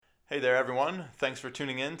Hey there, everyone. Thanks for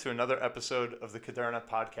tuning in to another episode of the Caderna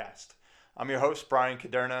podcast. I'm your host, Brian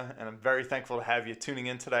Caderna, and I'm very thankful to have you tuning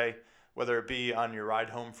in today, whether it be on your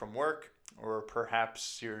ride home from work or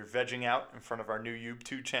perhaps you're vegging out in front of our new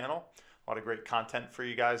YouTube channel. A lot of great content for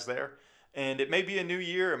you guys there. And it may be a new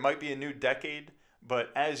year, it might be a new decade, but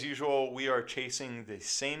as usual, we are chasing the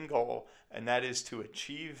same goal, and that is to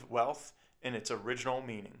achieve wealth in its original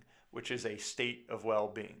meaning, which is a state of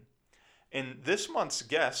well-being. And this month's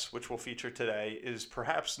guest, which we'll feature today, is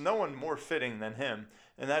perhaps no one more fitting than him,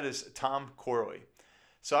 and that is Tom Corley.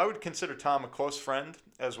 So I would consider Tom a close friend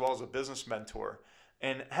as well as a business mentor.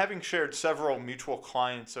 And having shared several mutual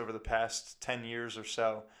clients over the past 10 years or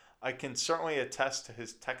so, I can certainly attest to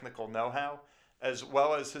his technical know-how as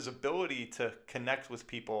well as his ability to connect with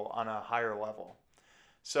people on a higher level.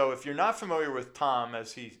 So if you're not familiar with Tom,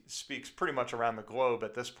 as he speaks pretty much around the globe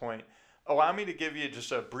at this point, allow me to give you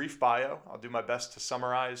just a brief bio. I'll do my best to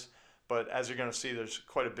summarize, but as you're going to see, there's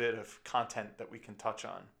quite a bit of content that we can touch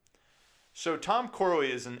on. So Tom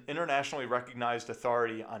Corley is an internationally recognized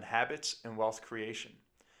authority on habits and wealth creation.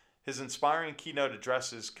 His inspiring keynote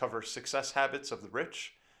addresses cover success habits of the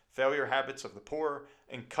rich, failure habits of the poor,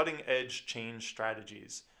 and cutting-edge change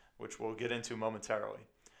strategies, which we'll get into momentarily.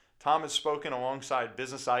 Tom has spoken alongside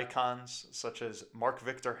business icons such as Mark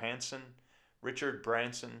Victor Hansen, Richard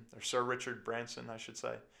Branson, or Sir Richard Branson, I should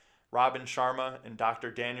say, Robin Sharma, and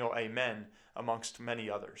Dr. Daniel Amen, amongst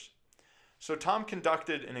many others. So Tom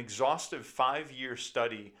conducted an exhaustive 5-year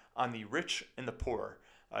study on the rich and the poor,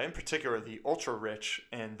 in particular the ultra-rich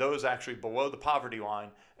and those actually below the poverty line,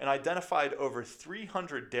 and identified over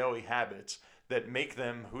 300 daily habits that make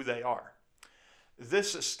them who they are.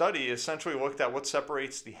 This study essentially looked at what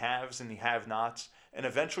separates the haves and the have-nots, and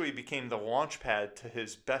eventually became the launchpad to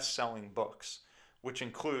his best-selling books, which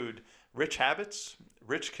include Rich Habits,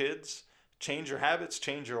 Rich Kids, Change Your Habits,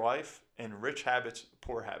 Change Your Life, and Rich Habits,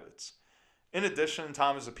 Poor Habits. In addition,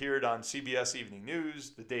 Tom has appeared on CBS Evening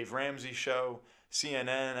News, The Dave Ramsey Show,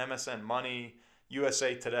 CNN, MSN Money,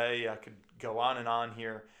 USA Today. I could go on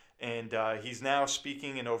here. And he's now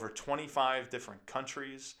speaking in over 25 different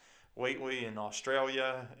countries, lately in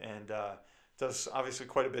Australia, and does obviously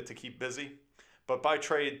quite a bit to keep busy. But by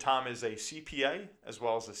trade, Tom is a CPA as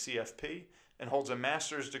well as a CFP and holds a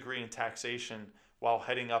master's degree in taxation while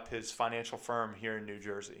heading up his financial firm here in New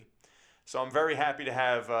Jersey. So I'm very happy to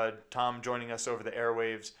have Tom joining us over the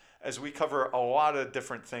airwaves as we cover a lot of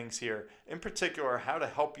different things here, in particular how to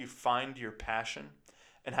help you find your passion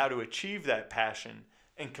and how to achieve that passion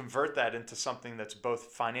and convert that into something that's both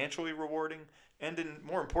financially rewarding and,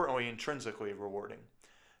 more importantly, intrinsically rewarding.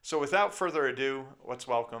 So without further ado, let's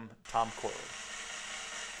welcome Tom Corley.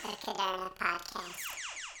 The Caderna Podcast.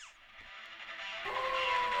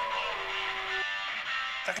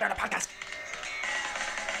 The Caderna Podcast.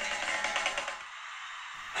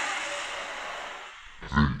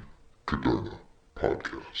 The Caderna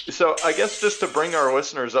Podcast. So I guess just to bring our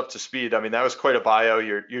listeners up to speed, I mean, that was quite a bio.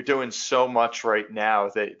 You're doing so much right now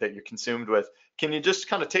that you're consumed with. Can you just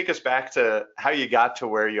kind of take us back to how you got to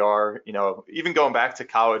where you are, even going back to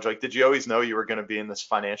college? Like, did you always know you were going to be in this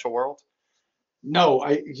financial world? No,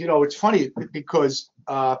 it's funny because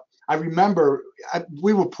I remember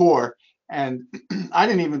we were poor and I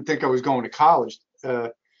didn't even think I was going to college.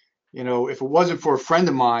 If it wasn't for a friend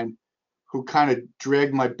of mine who kind of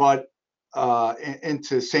dragged my butt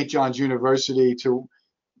into St. John's University to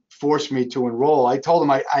force me to enroll, I told him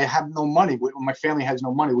I have no money. My family has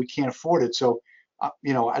no money. We can't afford it. So, I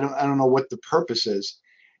don't know what the purpose is.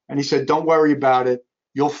 And he said, "Don't worry about it.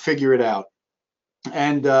 You'll figure it out."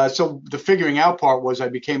 And so the figuring out part was I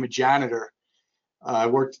became a janitor. I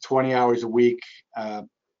worked 20 hours a week,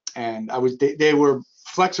 and they were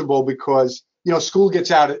flexible because school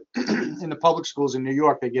gets out in the public schools in New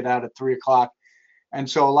York. They get out at 3:00, and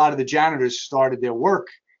so a lot of the janitors started their work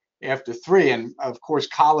after 3. And of course,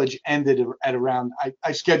 college ended at around.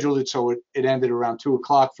 I scheduled it so it ended around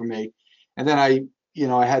 2:00 for me, and then I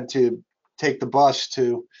had to take the bus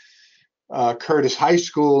to Curtis High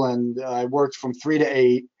School, and I worked from 3 to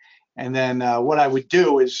 8. And then what I would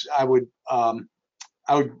do is I would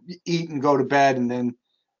eat and go to bed, and then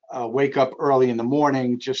wake up early in the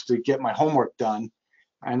morning just to get my homework done,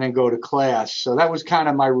 and then go to class. So that was kind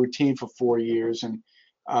of my routine for 4 years. And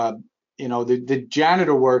the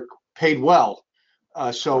janitor work paid well,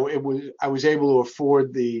 so I was able to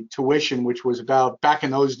afford the tuition, which was about, back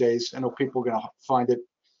in those days, I know people are going to find it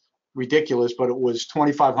ridiculous, but it was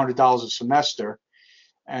 $2,500 a semester,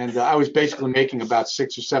 and I was basically making about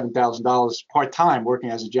 $6,000 or $7,000 part-time working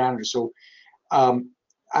as a janitor. So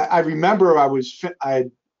I remember I had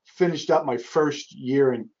finished up my first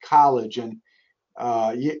year in college, and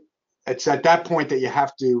it's at that point that you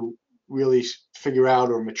have to really figure out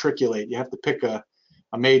or matriculate. You have to pick a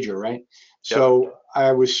major, right? Yep. So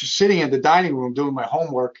I was sitting in the dining room doing my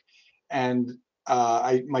homework, and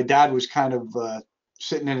my dad was kind of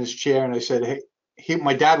sitting in his chair, and I said, "Hey,"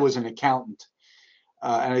 my dad was an accountant,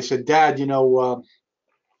 and I said, "Dad,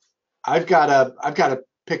 I've got to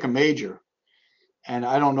pick a major, and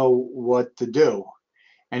I don't know what to do."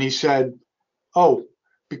 And he said, "Oh,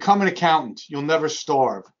 become an accountant. You'll never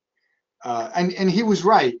starve." And he was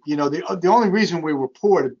right. The only reason we were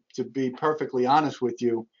poor, to be perfectly honest with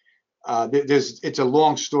you, it's a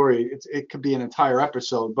long story. It could be an entire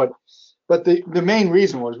episode, but the main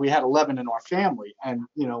reason was we had 11 in our family, and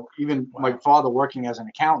even my father working as an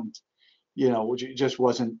accountant, it just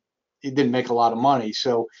wasn't. He didn't make a lot of money.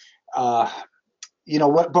 So,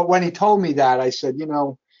 what? But when he told me that, I said,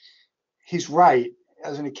 he's right.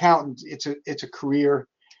 As an accountant, it's a career,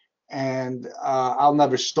 and I'll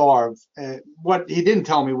never starve. What he didn't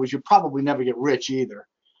tell me was you probably never get rich either.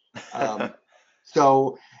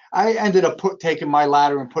 So I ended up taking my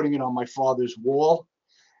ladder and putting it on my father's wall,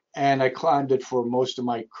 and I climbed it for most of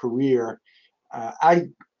my career. I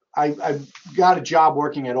got a job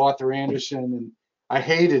working at Arthur Andersen, and I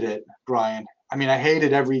hated it, Brian. I mean, I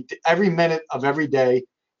hated every minute of every day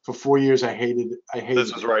for 4 years. I hated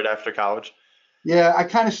This was it. right after college. Yeah, I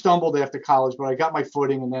kind of stumbled after college, but I got my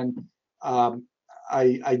footing, and then um,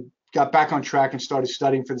 I got back on track and started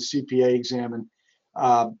studying for the CPA exam. And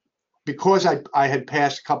because I had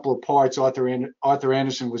passed a couple of parts, Arthur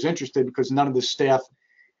Anderson was interested because none of the staff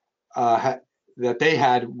that they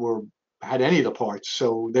had any of the parts,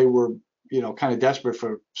 so they were kind of desperate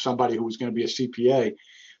for somebody who was going to be a CPA.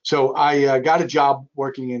 So I got a job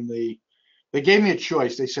working in the. They gave me a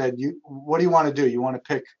choice. They said, what do you want to do? You want to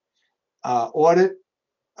pick audit?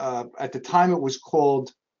 At the time, it was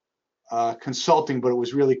called consulting, but it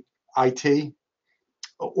was really IT,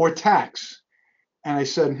 or tax. And I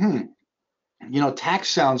said, tax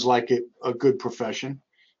sounds like a good profession.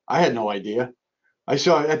 I had no idea. I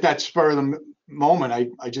saw at that spur of the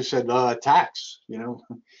moment, I just said tax.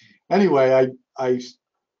 Anyway, I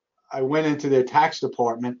went into their tax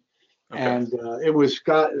department, Okay. and it was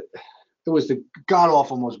the god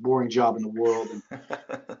awful most boring job in the world. And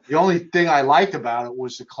the only thing I liked about it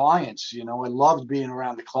was the clients. I loved being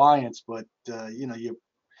around the clients, but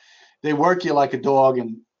they work you like a dog,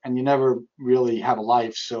 and you never really have a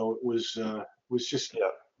life. So it was just Yeah.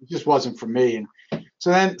 it just wasn't for me. And so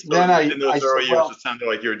then So then in I those said, early years, well, it sounded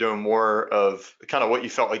like you were doing more of kind of what you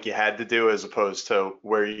felt like you had to do as opposed to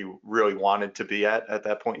where you really wanted to be at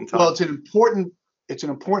that point in well, time. it's an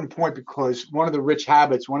important point, because one of the rich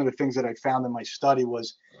habits, one of the things that I found in my study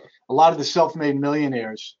was a lot of the self-made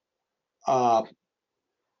millionaires. Uh,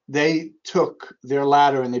 they took their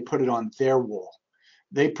ladder and they put it on their wall.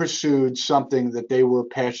 They pursued something that they were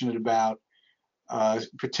passionate about,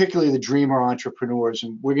 particularly the dreamer entrepreneurs.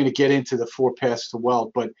 And we're going to get into the four paths to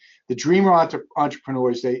wealth. But the dreamer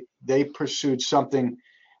entrepreneurs, they pursued something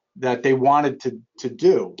that they wanted to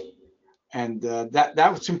do, and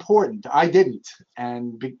that was important. I didn't,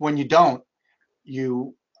 and when you don't,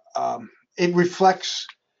 you it reflects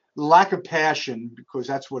lack of passion, because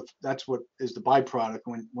that's what is the byproduct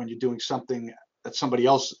when you're doing something that somebody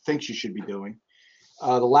else thinks you should be doing.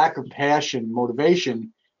 The lack of passion,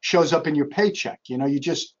 motivation, shows up in your paycheck. You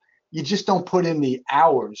just don't put in the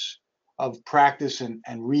hours of practice and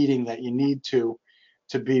reading that you need to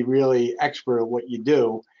be really expert at what you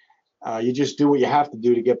do. You just do what you have to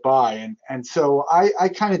do to get by. And so I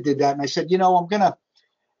kind of did that, and I said, I'm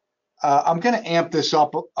gonna amp this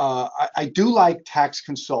up. I do like tax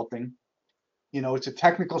consulting. It's a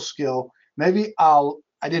technical skill. Maybe I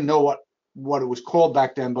didn't know what it was called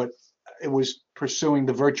back then, but it was pursuing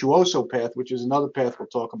the virtuoso path, which is another path we'll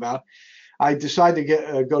talk about. I decided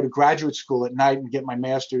to go to graduate school at night and get my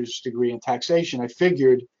master's degree in taxation. I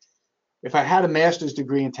figured if I had a master's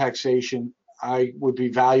degree in taxation, I would be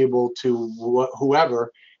valuable to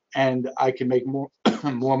whoever, and I could make more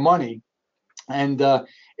more money. And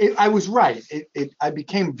I was right. I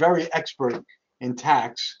became very expert in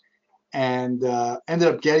tax, and ended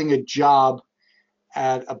up getting a job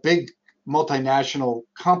at a big multinational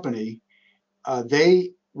company.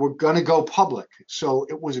 They were going to go public, so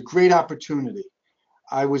it was a great opportunity.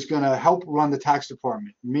 I was going to help run the tax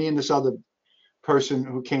department. Me and this other person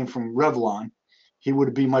who came from Revlon, he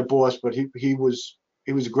would be my boss, but he was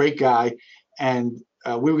a great guy, and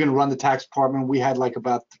we were going to run the tax department. We had like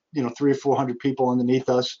about 300 or 400 people underneath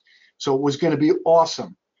us, so it was going to be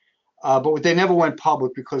awesome. But they never went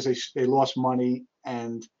public because they lost money,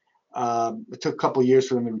 and it took a couple of years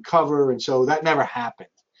for them to recover, and so that never happened.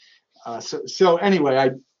 So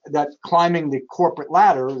anyway, that climbing the corporate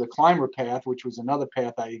ladder, the climber path, which was another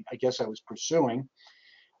path I guess I was pursuing,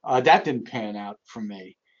 that didn't pan out for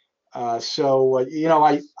me.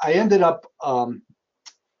 I ended up,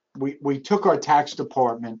 we took our tax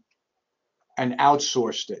department and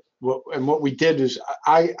outsourced it. And what we did is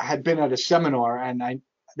I had been at a seminar, and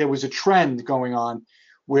there was a trend going on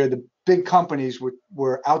where the big companies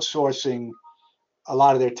were outsourcing a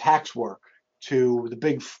lot of their tax work to the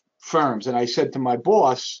big firms. And I said to my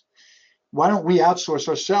boss, why don't we outsource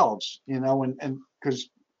ourselves? And because,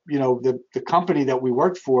 the company that we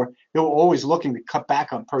worked for, they were always looking to cut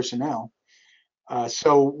back on personnel.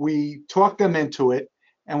 So we talked them into it,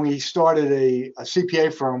 and we started a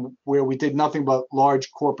CPA firm where we did nothing but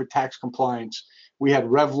large corporate tax compliance. We had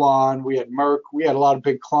Revlon, we had Merck, we had a lot of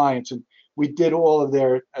big clients, and we did all of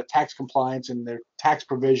their tax compliance and their tax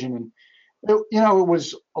provision. And it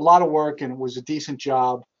was a lot of work, and it was a decent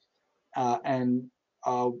job. We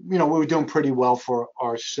were doing pretty well for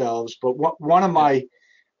ourselves. But one of my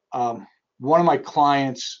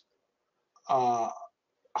clients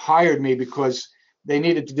hired me because they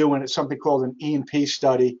needed to do something called an E&P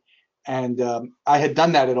study. And I had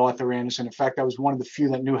done that at Arthur Andersen. In fact, I was one of the few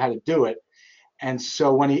that knew how to do it. And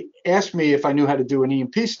so when he asked me if I knew how to do an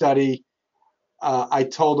E&P study, I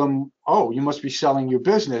told him, oh, you must be selling your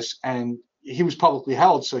business. And he was publicly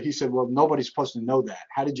held. So he said, well, nobody's supposed to know that.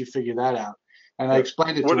 How did you figure that out? And I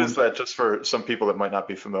explained it to him. What is that, just for some people that might not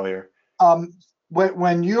be familiar?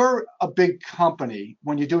 When you're a big company,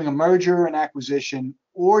 when you're doing a merger and acquisition,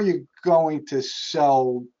 or you're going to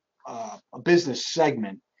sell a business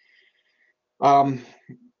segment, an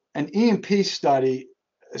E&P study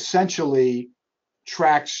essentially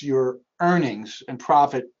tracks your earnings and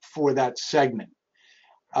profit for that segment.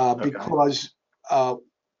 Because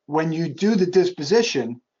when you do the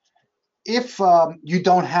disposition, if you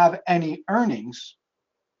don't have any earnings,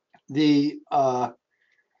 the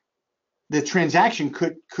transaction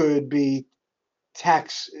could be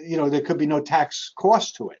tax, there could be no tax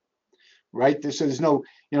cost to it, right? So there's no,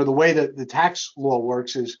 the way that the tax law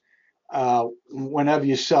works is whenever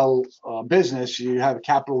you sell a business, you have a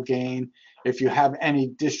capital gain. If you have any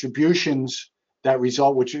distributions that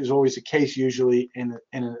result, which is always the case usually in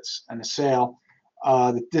a sale,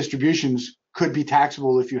 the distributions could be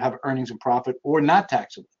taxable if you have earnings and profit, or not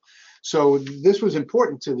taxable. So this was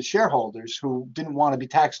important to the shareholders who didn't want to be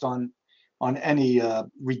taxed on any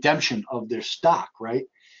redemption of their stock, right?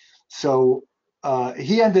 So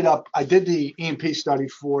he ended up, I did the E&P study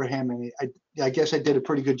for him, and I guess I did a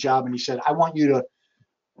pretty good job. And he said, I want you to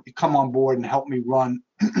come on board and help me run.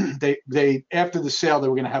 They after the sale, they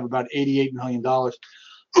were going to have about $88 million.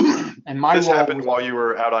 And this happened while you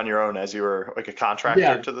were out on your own, as you were like a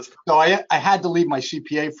contractor to this? So I had to leave my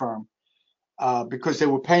CPA firm because they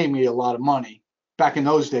were paying me a lot of money. Back in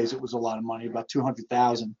those days, it was a lot of money, about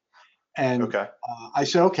 $200,000. And I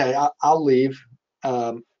said, okay, I'll leave.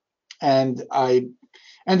 And I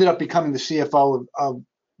ended up becoming the CFO of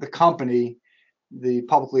the company, the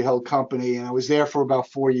publicly held company. And I was there for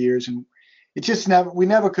about 4 years. And it just we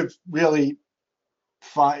never could really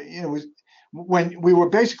find, when we were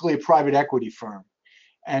basically a private equity firm,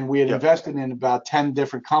 and we had invested in about 10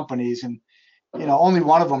 different companies, and only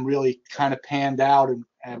one of them really kind of panned out,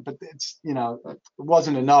 but it's it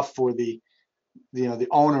wasn't enough for the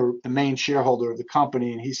owner, the main shareholder of the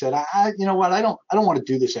company. And he said, I don't want to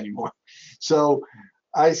do this anymore. So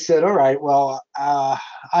I said, all right, well, I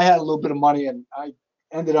had a little bit of money, and I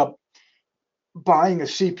ended up buying a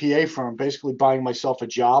CPA firm, basically buying myself a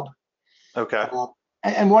job. Okay.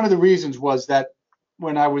 And one of the reasons was that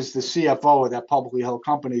when I was the CFO of that publicly held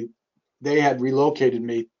company, they had relocated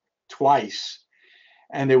me twice,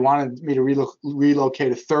 and they wanted me to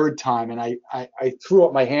relocate a third time. And I threw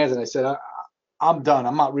up my hands and I said, I'm done.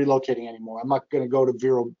 I'm not relocating anymore. I'm not going to go to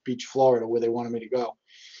Vero Beach, Florida, where they wanted me to go.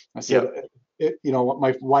 I said,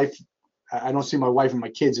 my wife, I don't see my wife and my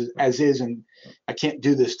kids as is, and I can't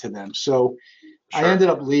do this to them. So I ended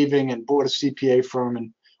up leaving and bought a CPA firm.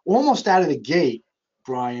 And almost out of the gate,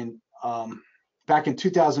 Brian, back in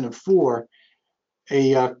 2004,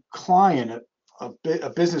 a client, a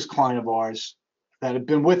business client of ours that had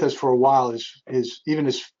been with us for a while, even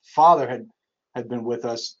his father had been with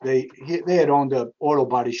us. They had owned an auto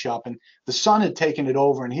body shop, and the son had taken it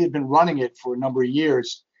over, and he had been running it for a number of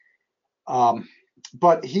years.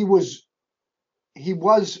 But he was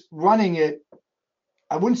running it,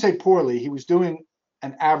 I wouldn't say poorly. He was doing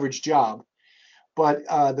an average job, but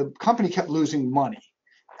the company kept losing money.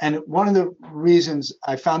 And one of the reasons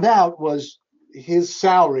I found out was his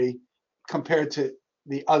salary compared to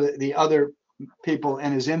the other people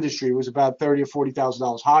in his industry was about $30,000 or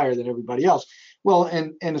 $40,000 higher than everybody else. Well,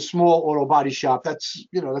 in a small auto body shop, that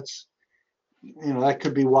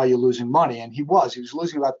could be why you're losing money. And he was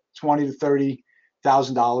losing about $20,000 to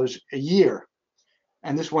 $30,000 a year.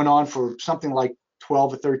 And this went on for something like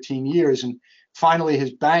 12 or 13 years. And finally,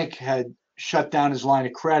 his bank had shut down his line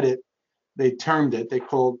of credit. They termed it. They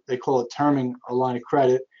call it terming a line of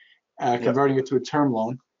credit, converting it to a term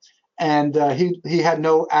loan. And he had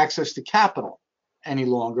no access to capital any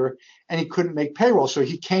longer, and he couldn't make payroll. So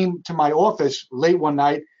he came to my office late one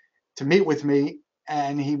night to meet with me,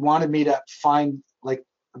 and he wanted me to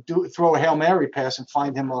throw a Hail Mary pass and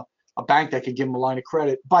find him a bank that could give him a line of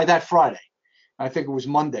credit by that Friday. I think it was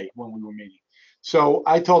Monday when we were meeting. So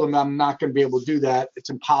I told him I'm not going to be able to do that. It's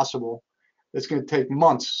impossible. It's going to take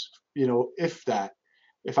months,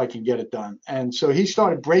 if I can get it done. And so he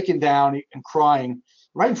started breaking down and crying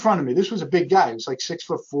right in front of me. This was a big guy. He was like 6'4".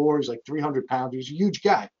 He was like 300 pounds. He was a huge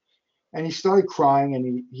guy. And he started crying,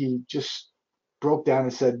 and he just broke down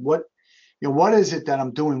and said, what is it that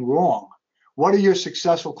I'm doing wrong? What are your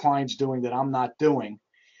successful clients doing that I'm not doing?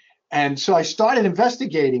 And so I started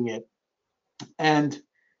investigating it. And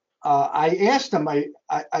I asked him,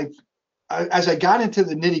 as I got into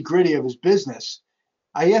the nitty gritty of his business,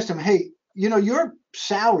 I asked him, hey, your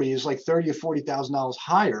salary is like $30,000 or $40,000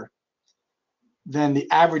 higher than the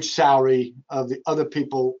average salary of the other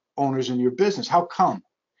people, owners in your business. How come?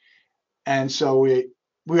 And so we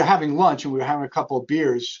were having lunch, and we were having a couple of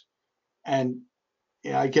beers, and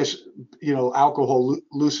I guess alcohol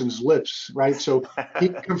loosens lips, right? So he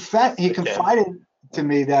confided to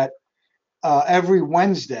me that every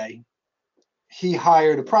Wednesday he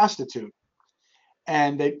hired a prostitute,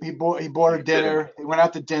 and he bought her dinner. They went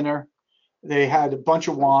out to dinner. They had a bunch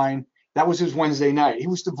of wine. That was his Wednesday night. He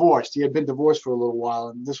was divorced. He had been divorced for a little while,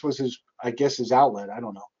 and this was his outlet. I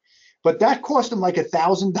don't know, but that cost him like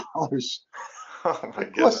 $1,000. Oh my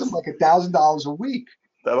goodness. Cost him like $1,000 a week.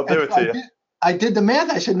 That'll do it to you. I did the math.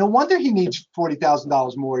 I said, no wonder he needs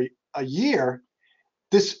 $40,000 more a year.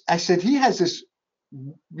 I said, he has this,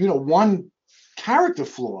 one character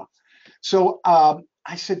flaw. So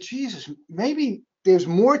I said, Jesus, maybe there's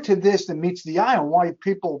more to this than meets the eye on why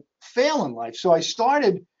people fail in life. So I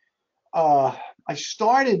started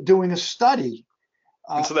doing a study.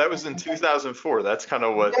 And so that was in 2004. That's kind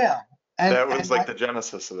of what. Yeah. That was like the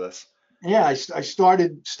genesis of this. Yeah, I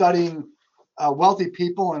started studying wealthy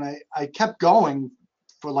people, and I kept going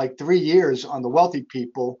for like 3 years on the wealthy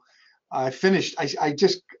people. I finished.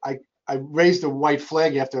 I raised the white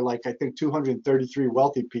flag after I think 233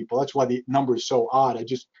 wealthy people. That's why the number is so odd. I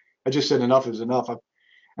just said enough is enough.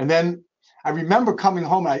 And then I remember coming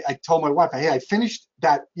home. I told my wife, hey, I finished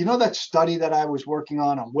that. That study that I was working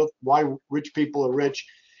on why rich people are rich,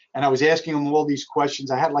 and I was asking them all these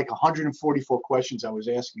questions. I had like 144 questions I was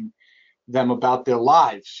asking them about their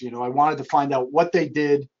lives. I wanted to find out what they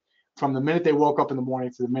did from the minute they woke up in the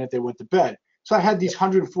morning to the minute they went to bed. So I had these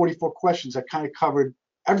 144 questions that kind of covered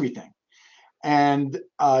everything. And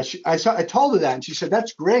I told her that, and she said,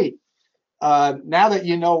 that's great. Now that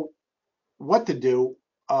you know what to do,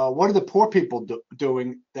 what are the poor people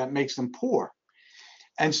doing that makes them poor?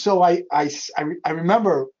 And so I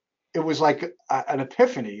remember it was like an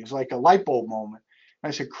epiphany. It was like a light bulb moment.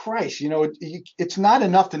 And I said, Christ, it's not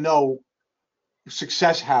enough to know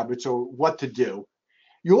success habits or what to do.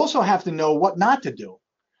 You also have to know what not to do.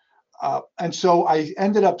 And so I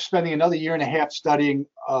ended up spending another year and a half studying,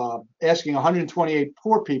 asking 128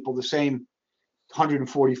 poor people the same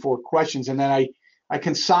 144 questions. And then I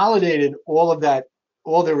consolidated all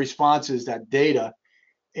their responses, that data,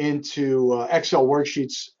 into Excel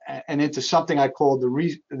worksheets and into something I called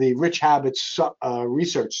the Rich Habits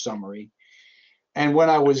Research Summary. And when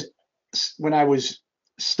I was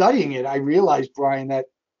studying it, I realized, Brian, that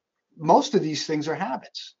most of these things are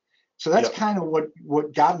habits. So that's kind of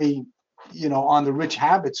what got me, on the Rich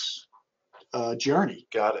Habits journey.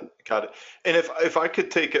 Got it. And if I could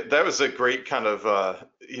take it, that was a great kind of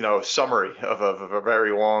summary of a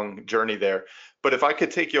very long journey there. But if I could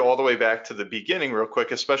take you all the way back to the beginning real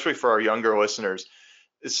quick, especially for our younger listeners.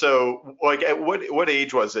 So at what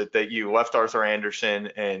age was it that you left Arthur Andersen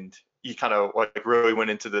and you kind of really went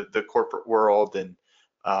into the corporate world and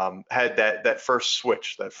had that first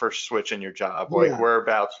switch in your job?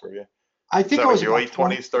 Whereabouts were you? I think I was your late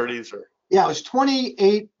 20s, 30s, or? Yeah, I was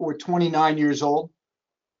 28 or 29 years old.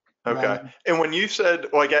 Okay. Right. And when you said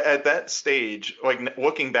at that stage,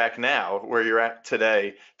 looking back now where you're at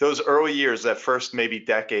today, those early years, that first maybe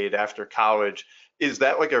decade after college, is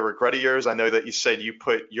that like a regret of yours? I know that you said you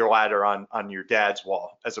put your ladder on your dad's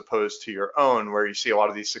wall as opposed to your own, where you see a lot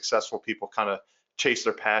of these successful people kind of chase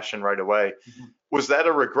their passion right away. Mhm. Was that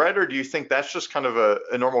a regret, or do you think that's just kind of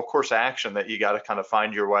a normal course of action that you got to kind of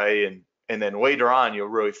find your way, and then later on you'll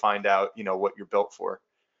really find out, what you're built for?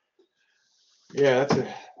 Yeah,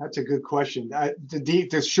 that's a good question.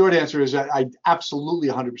 The short answer is that I absolutely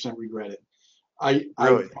 100% regret it. I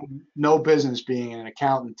Really? had no business being an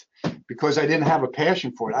accountant because I didn't have a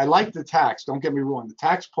passion for it. I like the tax, don't get me wrong. The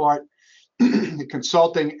tax part, the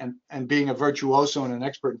consulting and being a virtuoso and an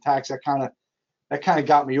expert in tax, that kind of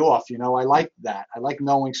got me off. I like that. I like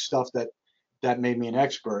knowing stuff that made me an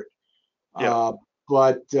expert. Yeah. Uh,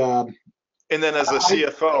 but And then as a I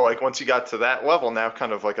CFO, like once you got to that level, now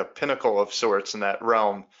kind of like a pinnacle of sorts in that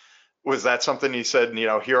realm, was that something you said,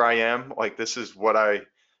 here I am, like this is what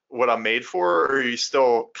I'm made for, or you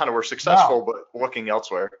still kind of were successful no, but looking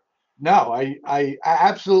elsewhere? no, I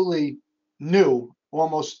absolutely knew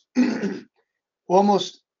almost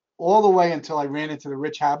almost all the way until I ran into the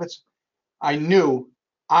rich habits. I knew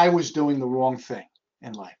I was doing the wrong thing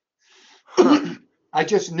in life. Huh. I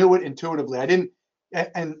just knew it intuitively. I didn't,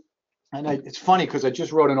 and it's funny because I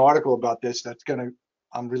just wrote an article about this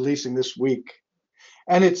I'm releasing this week,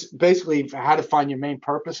 and it's basically how to find your main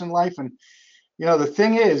purpose in life. And the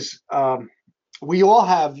thing is, we all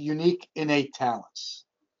have unique innate talents,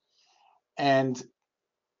 and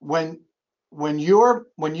when when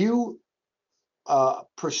you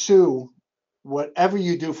pursue whatever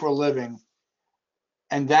you do for a living,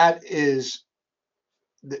 and that is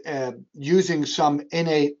using some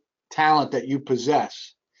innate talent that you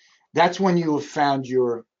possess, that's when you have found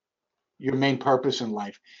your main purpose in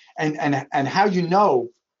life. And how you know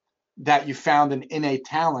that you found an innate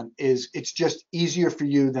talent is it's just easier for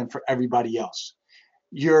you than for everybody else.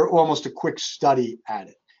 You're almost a quick study at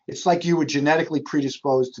it. It's like you were genetically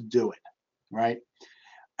predisposed to do it, right?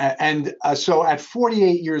 And so at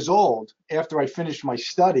 48 years old, after I finished my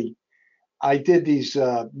study, I did these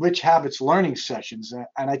rich habits learning sessions,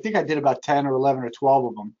 and I think I did about 10 or 11 or 12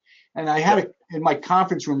 of them. And I had Yep. in my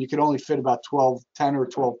conference room, you could only fit about 12, 10 or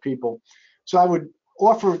 12 people. So I would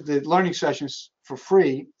offer the learning sessions for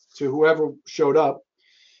free to whoever showed up.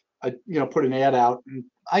 I, put an ad out, and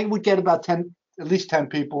I would get about 10, at least 10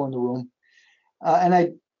 people in the room.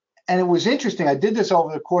 And it was interesting. I did this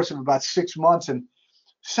over the course of about 6 months, and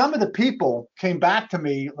some of the people came back to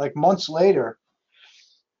me like months later,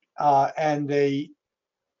 and they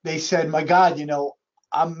said, "My God,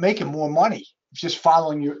 I'm making more money just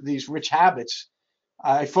following these rich habits.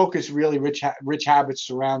 I focus really rich habits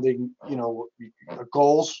surrounding,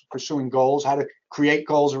 goals, pursuing goals, how to create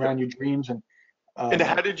goals around your dreams, and And um,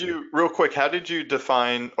 how did you, real quick, how did you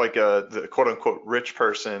define like the quote unquote rich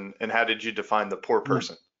person, and how did you define the poor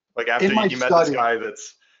person? Like in after my you met this study, guy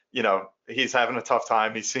that's, he's having a tough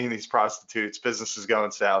time, he's seeing these prostitutes, business is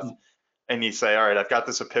going south, and you say, all right, I've got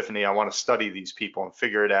this epiphany, I want to study these people and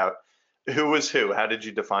figure it out. Who was who? How did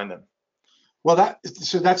you define them? well,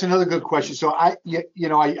 that's another good question. So I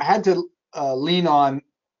had to lean on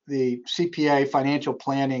the CPA financial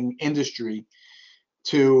planning industry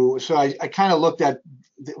so I kind of looked at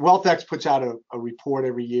WealthX puts out a report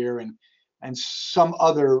every year, and some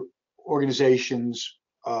other organizations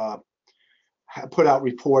put out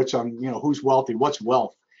reports on who's wealthy, what's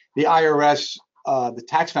wealth. The IRS, the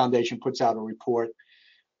Tax Foundation puts out a report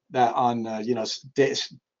that on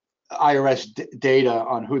IRS data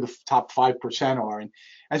on who the top 5% are,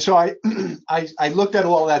 and so I looked at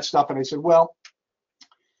all that stuff and I said, well,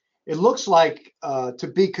 it looks like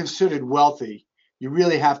to be considered wealthy, you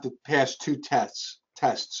really have to pass two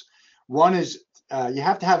tests. One is you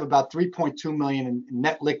have to have about 3.2 million in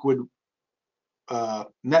net liquid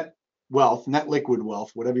net liquid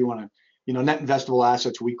wealth, whatever you want to, net investable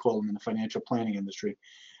assets, we call them in the financial planning industry.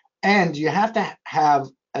 And you have to have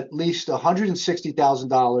at least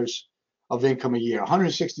 $160,000 of income a year,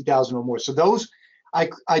 160,000 or more. So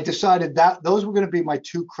I decided that those were going to be my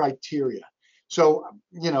two criteria. So,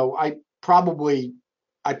 I probably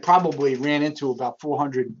ran into about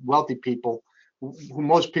 400 wealthy people who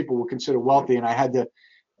most people would consider wealthy. And I had to,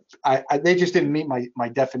 they just didn't meet my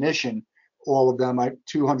definition. All of them,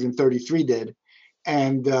 233 did.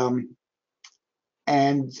 And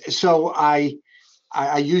so I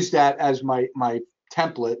used that as my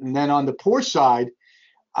template. And then on the poor side,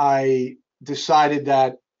 I decided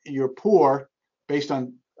that you're poor based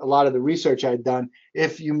on a lot of the research I'd done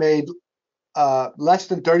if you made less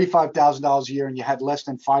than $35,000 a year and you had less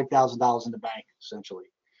than $5,000 in the bank, essentially.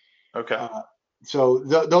 Okay. So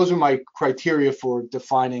those are my criteria for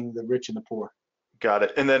defining the rich and the poor. Got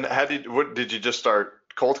it. And then what did you just start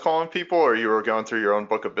cold calling people, or you were going through your own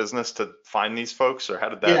book of business to find these folks, or how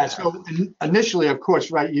did that Yeah. happen? So initially, of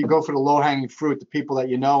course, right, you go for the low hanging fruit, the people that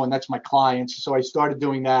you know, and that's my clients. So I started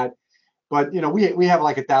doing that. But we have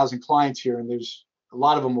like 1,000 clients here, and there's a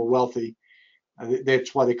lot of them are wealthy.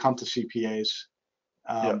 That's why they come to CPAs.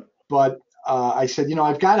 Yeah. But I said,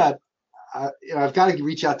 I've got to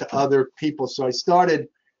reach out to other people. So I started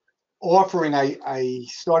offering. I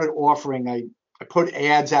put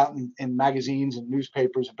ads out in magazines and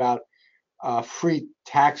newspapers about free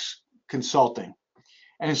tax consulting,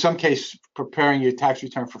 and in some cases, preparing your tax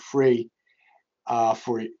return for free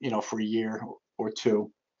for a year or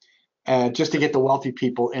two, just to get the wealthy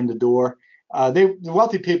people in the door. The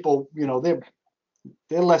wealthy people,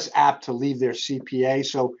 they're less apt to leave their CPA,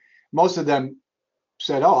 so most of them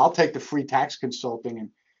said, "Oh, I'll take the free tax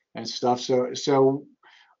consulting and stuff." So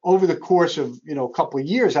over the course of a couple of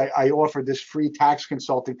years, I offered this free tax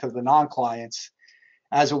consulting to the non-clients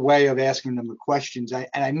as a way of asking them the questions.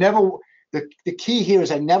 The key here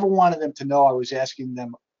is I never wanted them to know I was asking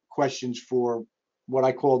them questions for what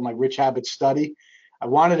I called my rich habits study. I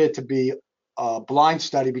wanted it to be a blind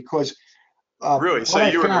study because Really? So what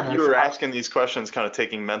I found, you were asking these questions, kind of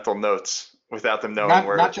taking mental notes without them knowing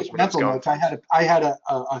not just where it's mental going? notes. I had a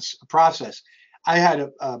process. I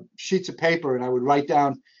had sheets of paper, and I would write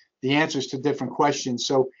down the answers to different questions.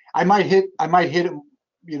 So I might hit them,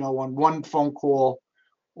 on one phone call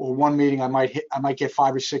or one meeting. I might get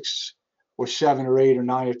 5 or 6 or 7 or 8 or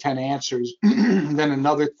 9 or 10 answers. Then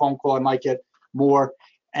another phone call, I might get more.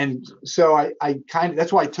 And so I kind of,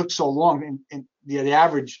 that's why it took so long. And the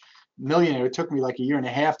average millionaire, it took me like a year and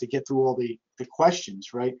a half to get through all the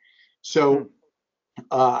questions, right? So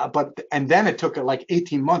and then it took like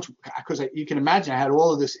 18 months because you can imagine I had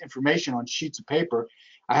all of this information on sheets of paper.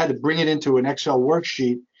 I had to bring it into an Excel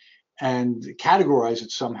worksheet and categorize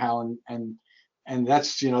it somehow. And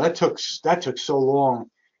that's, that took so long,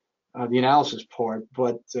 the analysis part.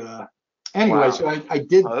 But anyway, Wow. so I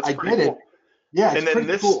did, Oh, that's I pretty did it. cool. Yeah, it's And then pretty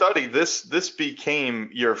this cool. study, this became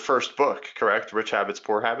your first book, correct? Rich Habits,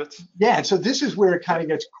 Poor Habits? Yeah. And so this is where it kind of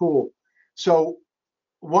gets cool. So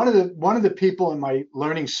one of the people in my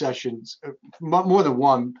learning sessions, more than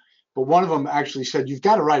one, but one of them actually said, "You've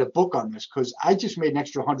got to write a book on this because I just made an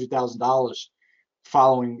extra $100,000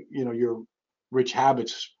 following, your rich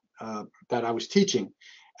habits that I was teaching."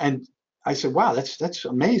 And I said, "Wow, that's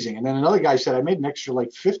amazing." And then another guy said, "I made an extra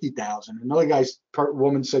like 50,000." Another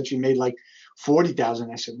woman said she made like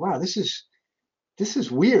 40,000. I said, "Wow, this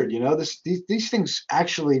is weird. These things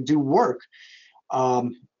actually do work."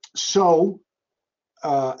 Um, so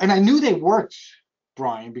and I knew they worked,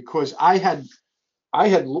 Brian, because I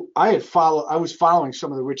was following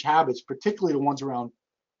some of the rich habits, particularly the ones around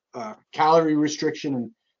calorie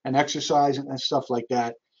restriction and exercise and stuff like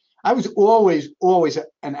that. I was always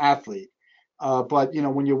an athlete, but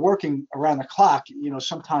when you're working around the clock,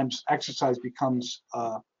 sometimes exercise becomes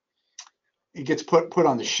it gets put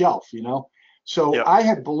on the shelf. So Yep. I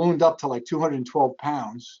had ballooned up to like 212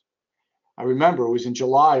 pounds. I remember it was in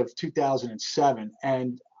July of 2007,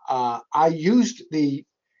 and I used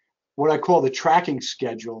what I call the tracking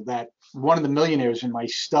schedule that one of the millionaires in my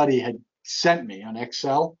study had sent me on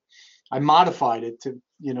Excel. I modified it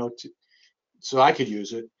so I could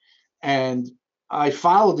use it, and I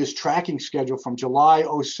followed this tracking schedule from July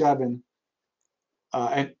 '07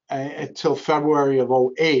 until February of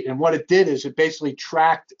 '08. And what it did is it basically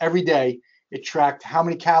tracked every day. It tracked how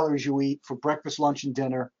many calories you eat for breakfast, lunch, and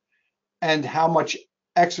dinner, and how much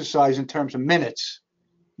exercise in terms of minutes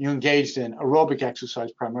you engaged in, aerobic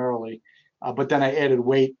exercise primarily. But then I added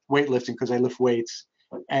weightlifting because I lift weights.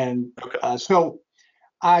 And Okay. so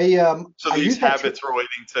I So I these used that. habits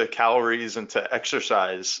relating to calories and to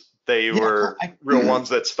exercise, they Yeah, were real ones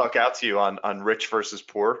that stuck out to you on rich versus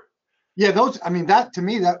poor? yeah. Those. I mean, that to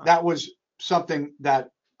me that was something that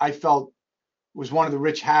I felt was one of the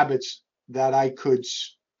rich habits that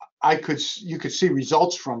you could see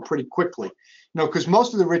results from pretty quickly. Because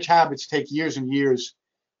most of the rich habits take years and years,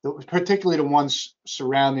 particularly the ones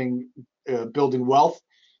surrounding building wealth.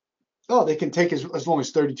 Oh, they can take as long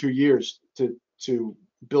as 32 years to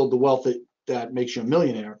build the wealth that makes you a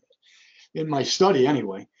millionaire. In my study,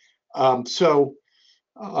 anyway. So,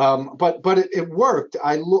 but it worked.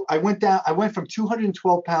 I went down. I went from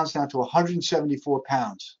 212 pounds down to 174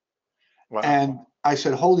 pounds, Wow. and I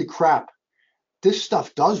said, "Holy crap, this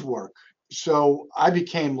stuff does work." So I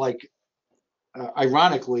became like,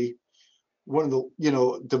 ironically, one of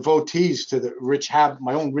the devotees to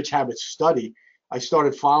my own rich habits study. I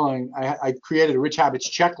started following. I created a rich habits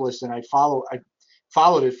checklist, and I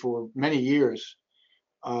followed it for many years,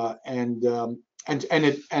 and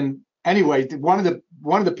anyway, one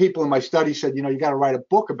of the people in my study said, you got to write a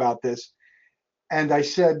book about this. And I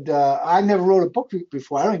said, I never wrote a book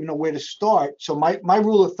before. I don't even know where to start. So my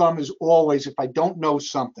rule of thumb is always, if I don't know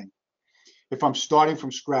something, if I'm starting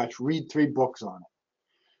from scratch, read 3 books on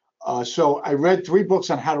it. So I read 3 books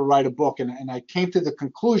on how to write a book, and I came to the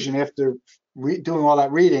conclusion after doing all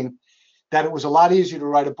that reading that it was a lot easier to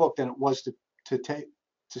write a book than it was to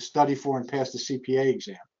study for and pass the CPA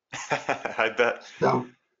exam. I bet.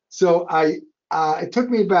 So it took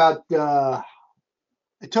me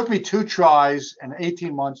it took me 2 tries and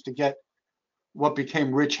 18 months to get what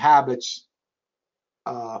became Rich Habits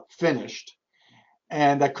finished.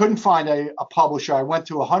 And I couldn't find a publisher. I went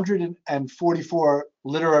to 144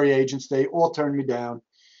 literary agents. They all turned me down.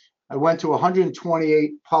 I went to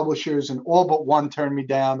 128 publishers, and all but one turned me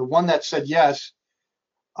down. The one that said yes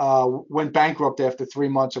went bankrupt after 3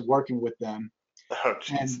 months of working with them. Oh,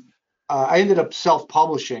 And jeez. I ended up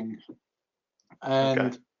self-publishing. And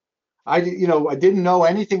Okay. I didn't know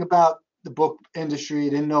anything about the book industry.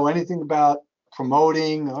 Didn't know anything about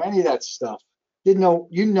promoting or any of that stuff. Didn't know.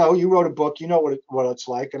 You wrote a book. You know what it's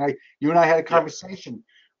like. And you and I had a Yep. conversation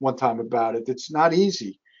one time about it. It's not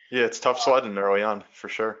easy. Yeah, it's tough sledding early on for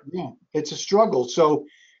sure. Yeah, it's a struggle. So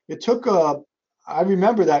it took I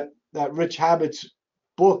remember that Rich Habits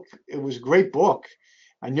book. It was a great book.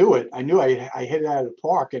 I knew it. I knew I hit it out of the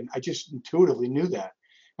park, and I just intuitively knew that.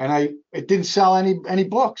 And it didn't sell any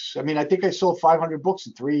books. I mean, I think I sold 500 books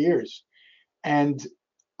in 3 years, and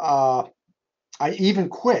uh, I even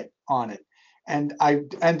quit on it. And I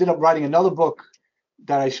ended up writing another book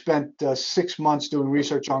that I spent 6 months doing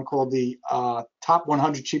research on, called the Top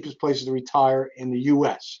 100 Cheapest Places to Retire in the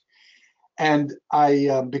U.S. And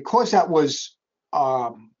because that was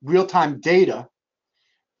real-time data,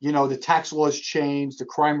 the tax laws changed, the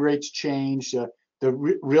crime rates changed, the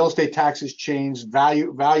real estate taxes changed,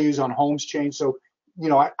 values on homes changed. So,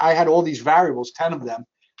 I had all these variables, 10 of them,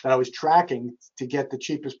 that I was tracking to get the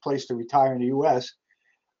cheapest place to retire in the U.S.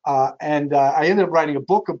 And I ended up writing a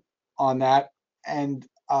book on that. And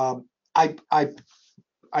I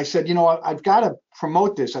said, I've got to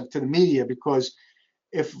promote this to the media, because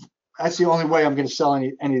if that's the only way I'm going to sell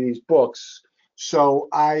any of these books. So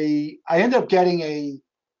I ended up getting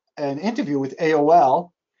an interview with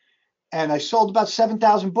AOL, and I sold about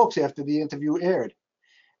 7,000 books after the interview aired.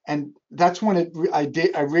 And that's when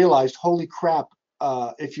I realized, holy crap,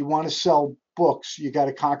 if you want to sell books, you got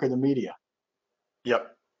to conquer the media. Yep.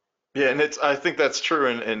 Yeah, and I think that's true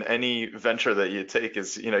in any venture that you take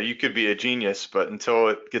is, you could be a genius, but until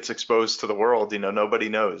it gets exposed to the world, nobody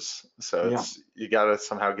knows. So Yeah. you got to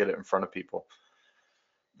somehow get it in front of people.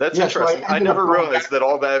 That's Yeah. So I interesting. I ended up never going back. realized that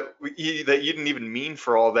all that you didn't even mean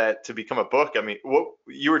for all that to become a book. I mean, what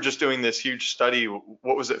you were just doing this huge study.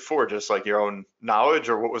 What was it for? Just like your own knowledge,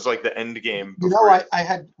 or what was like the end game before you?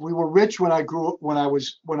 We were rich when I grew up,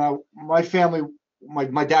 my family,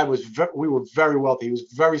 my dad was, we were very wealthy. He was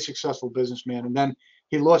a very successful businessman. And then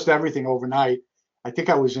he lost everything overnight. I think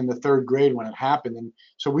I was in the 3rd grade when it happened. And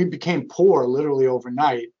so we became poor literally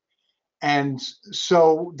overnight. And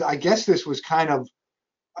so I guess this was kind of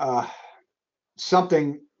uh,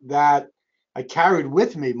 something that I carried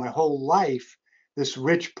with me my whole life, this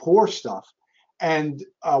rich poor stuff. And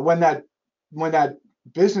when that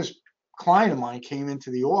business client of mine came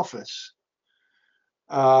into the office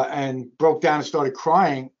and broke down and started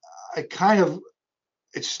crying,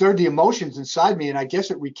 it stirred the emotions inside me, and I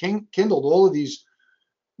guess it rekindled all of these,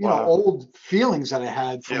 Wow, old feelings that I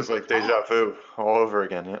had from feels like the deja past. vu all over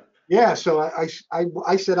again. Yeah. Yeah, so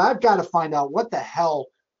I said, I've got to find out what the hell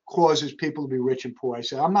causes people to be rich and poor. I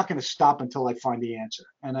said, I'm not going to stop until I find the answer,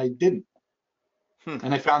 and I didn't, Hmm.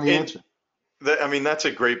 and I found the And answer. I mean, that's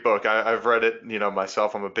a great book. I've read it,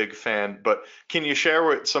 myself. I'm a big fan. But can you share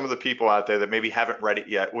with some of the people out there that maybe haven't read it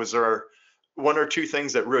yet? Was there one or two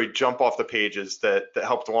things that really jump off the pages that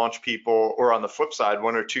helped launch people, or on the flip side,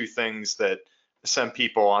 one or two things that send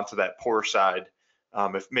people onto that poor side?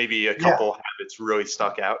 If maybe a Yeah. couple habits really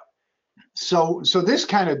stuck out. So this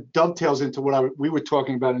kind of dovetails into what we were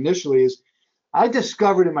talking about initially. Is I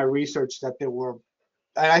discovered in my research that there were,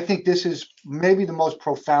 and I think this is maybe the most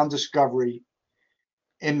profound discovery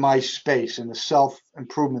in my space, in the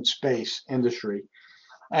self-improvement space industry.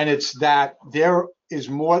 And it's that there's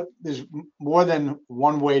more than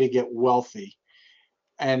one way to get wealthy.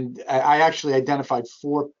 And I actually identified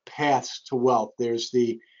 4 paths to wealth. There's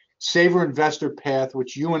the saver investor path,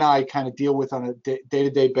 which you and I kind of deal with on a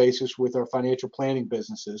day-to-day basis with our financial planning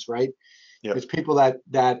businesses, right? Yep. There's people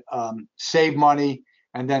that save money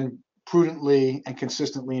and then prudently and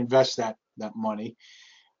consistently invest that money.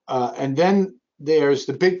 And then there's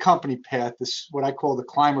the big company path, this what I call the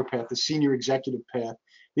climber path, the senior executive path.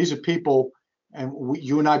 These are people, and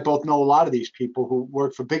you and I both know a lot of these people who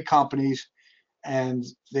work for big companies, and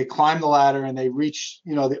they climb the ladder and they reach,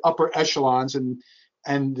 the upper echelons, and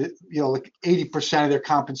like 80% of their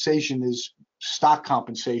compensation is stock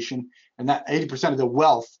compensation, and that 80% of their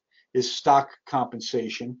wealth is stock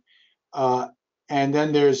compensation. And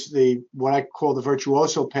then there's the what I call the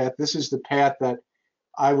virtuoso path. This is the path that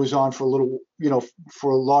I was on for a little,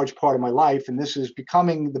 for a large part of my life, and this is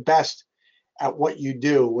becoming the best at what you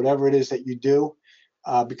do, whatever it is that you do,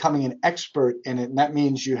 becoming an expert in it. And that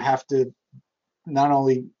means you have to not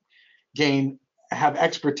only have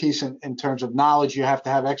expertise in terms of knowledge, you have to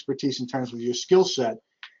have expertise in terms of your skill set.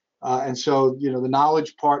 And so, the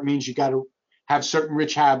knowledge part means you got to have certain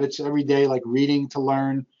rich habits every day, like reading to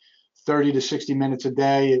learn 30 to 60 minutes a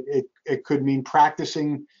day. It could mean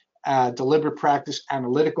practicing, deliberate practice,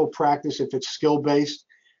 analytical practice if it's skill-based.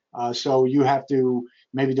 So you have to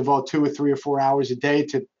maybe devote 2 or 3 or 4 hours a day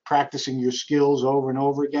to practicing your skills over and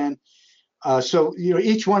over again. So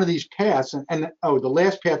each one of these paths, and the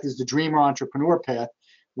last path is the dreamer entrepreneur path,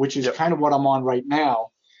 which is kind of what I'm on right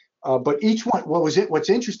now. But each one, what's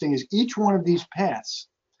interesting is each one of these paths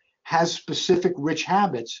has specific rich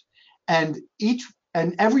habits, and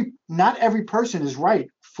not every person is right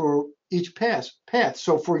for each path.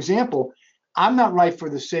 So, for example, I'm not right for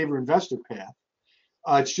the saver investor path.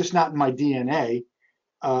 It's just not in my DNA.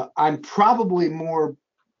 I'm probably more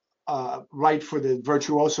right for the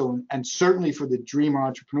virtuoso and certainly for the dreamer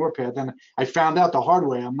entrepreneur path. And I found out the hard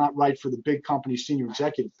way, I'm not right for the big company senior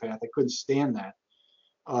executive path. I couldn't stand that.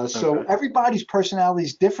 So everybody's personality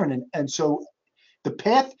is different. And so the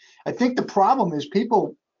path, I think the problem is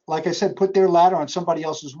people, like I said, put their ladder on somebody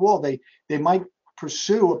else's wall. They might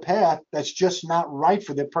pursue a path that's just not right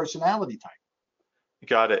for their personality type.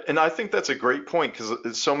 Got it. And I think that's a great point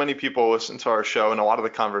because so many people listen to our show, and a lot of the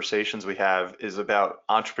conversations we have is about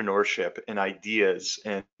entrepreneurship and ideas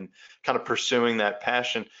and kind of pursuing that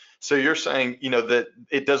passion. So you're saying, that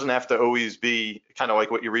it doesn't have to always be kind of like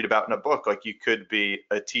what you read about in a book. Like you could be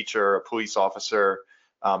a teacher, a police officer,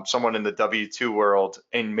 someone in the W-2 world,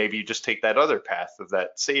 and maybe you just take that other path of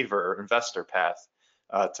that saver investor path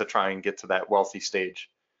to try and get to that wealthy stage.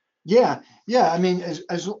 Yeah. I mean, as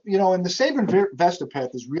and the saver investor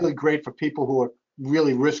path is really great for people who are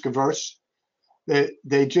really risk averse. They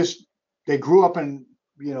grew up in,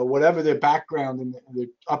 whatever their background and their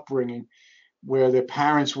upbringing, where their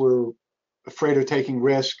parents were afraid of taking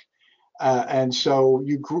risk. And so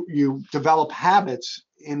you develop habits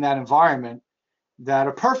in that environment that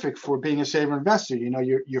are perfect for being a saver investor.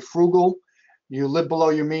 You're frugal, you live below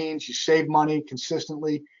your means, you save money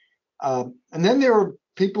consistently. And then there are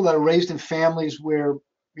people that are raised in families where,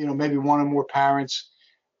 maybe one or more parents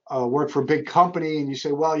work for a big company, and you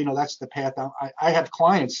say, well, that's the path. I have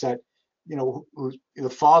clients that, who the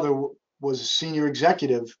father was a senior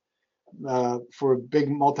executive for a big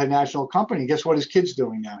multinational company. Guess what his kid's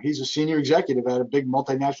doing now? He's a senior executive at a big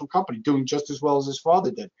multinational company, doing just as well as his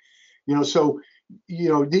father did. So, we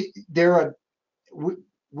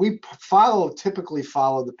typically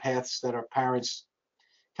follow the paths that our parents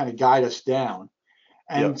kind of guide us down.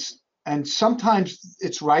 And sometimes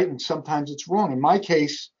it's right and sometimes it's wrong. In my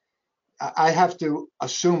case, I have to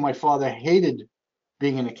assume my father hated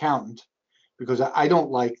being an accountant because I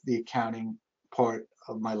don't like the accounting part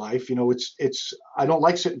of my life. I don't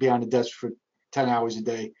like sitting behind a desk for 10 hours a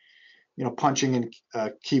day, punching in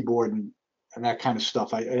a keyboard and that kind of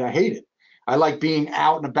stuff. I hate it. I like being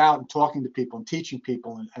out and about and talking to people and teaching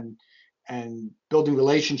people and building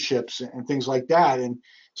relationships and things like that. And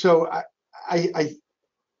so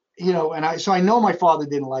so I know my father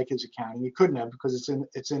didn't like his accounting. He couldn't have, because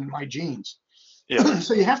it's in my genes. Yeah.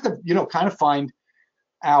 So you have to, kind of find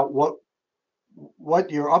out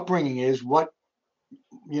what your upbringing is,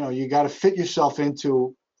 you got to fit yourself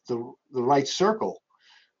into the right circle.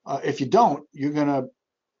 If you don't, it's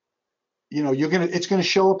going to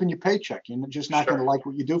show up in your paycheck. You're just not going to like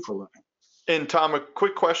what you do for a living. And Tom, a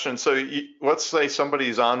quick question. So let's say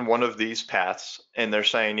somebody's on one of these paths and they're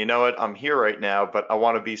saying, you know what, I'm here right now, but I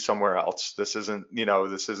want to be somewhere else. This isn't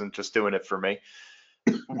just doing it for me.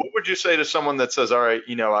 What would you say to someone that says, all right,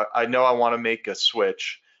 I know I want to make a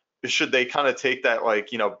switch. Should they kind of take that,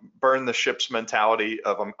 burn the ships mentality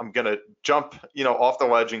of I'm going to jump, off the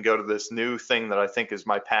ledge and go to this new thing that I think is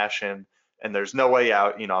my passion and there's no way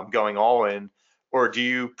out, I'm going all in? Or do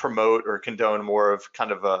you promote or condone more of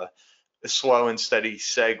kind of a slow and steady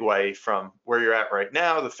segue from where you're at right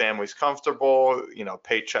now? The family's comfortable,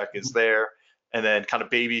 paycheck is there, and then kind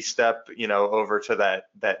of baby step, over to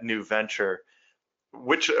that new venture.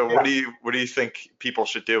 Which Yeah. what do you think people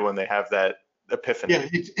should do when they have that epiphany? Yeah,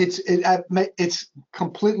 it's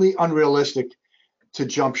completely unrealistic to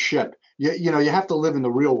jump ship. You have to live in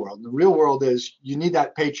the real world. The real world is you need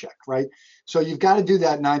that paycheck, right? So you've got to do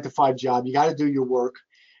that 9 to 5 job. You got to do your work,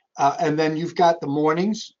 and then you've got the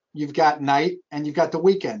mornings, you've got night, and you've got the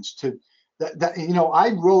weekends.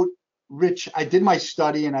 I wrote Rich. I did my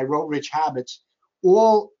study and I wrote Rich Habits,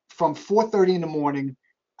 all from 4:30 in the morning,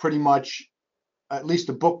 pretty much, at least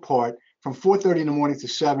the book part, from 4:30 in the morning to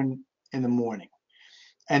 7 in the morning,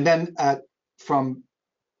 and then from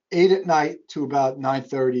 8 at night to about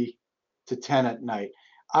 9:30 to 10 at night.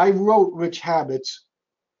 I wrote Rich Habits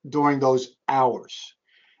during those hours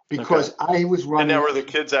because I was And now running. are the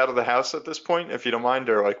kids out of the house at this point, if you don't mind,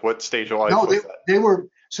 or like what stage of life No, was that? they were.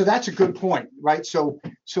 So that's a good point, right?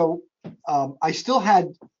 I still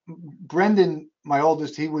had Brendan, my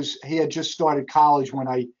oldest. He had just started college when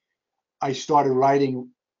I started writing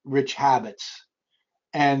Rich Habits,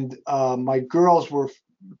 and my girls were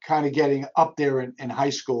kind of getting up there in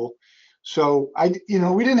high school. So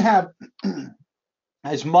we didn't have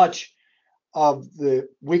as much of the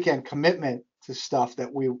weekend commitment to stuff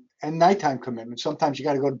and nighttime commitment. Sometimes you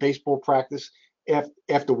got to go to baseball practice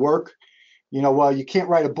after work. Well, you can't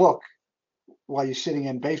write a book while you're sitting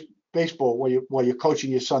in baseball while you're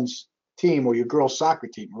coaching your son's team or your girl's soccer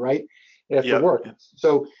team, right? After Yep. work.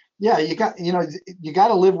 So yeah, you got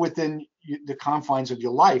to live within the confines of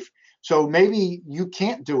your life. So maybe you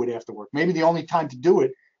can't do it after work. Maybe the only time to do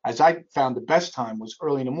it, as I found the best time, was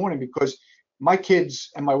early in the morning, because my kids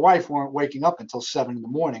and my wife weren't waking up until 7 in the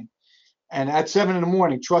morning. And at 7 in the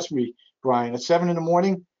morning, trust me, Brian, at 7 in the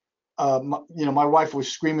morning, my wife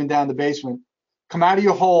was screaming down the basement, "Come out of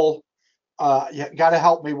your hole. You got to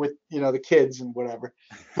help me with, the kids and whatever."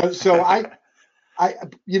 So I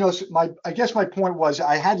guess my point was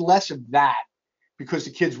I had less of that because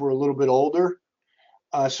the kids were a little bit older.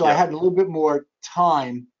 So I Yep. had a little bit more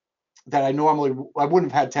time that I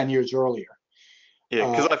wouldn't have had 10 years earlier. Yeah,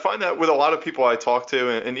 because I find that with a lot of people I talk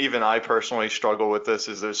to, and even I personally struggle with this,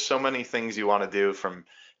 is there's so many things you want to do, from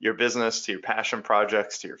your business to your passion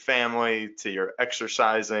projects to your family to your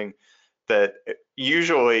exercising, that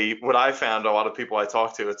usually what I found a lot of people I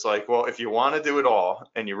talk to, it's like, well, if you want to do it all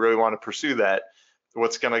and you really want to pursue that,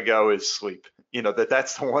 what's going to go is sleep.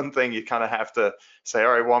 That's the one thing you kind of have to say,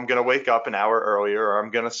 all right, well, I'm going to wake up an hour earlier, or I'm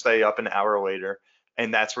going to stay up an hour later.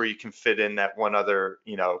 And that's where you can fit in that one other,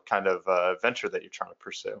 kind of venture that you're trying to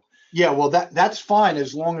pursue. Yeah, well, that's fine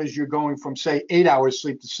as long as you're going from, say, 8 hours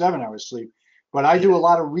sleep to 7 hours sleep. But I do a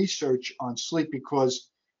lot of research on sleep because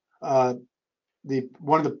one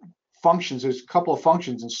of the functions, there's a couple of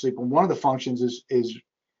functions in sleep, and one of the functions is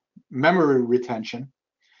memory retention,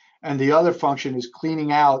 and the other function is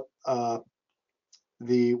cleaning out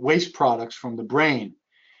the waste products from the brain.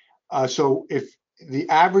 So if the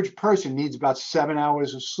average person needs about 7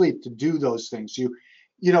 hours of sleep to do those things,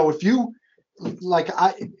 if you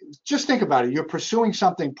just think about it, you're pursuing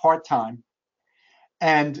something part-time,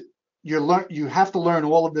 and you have to learn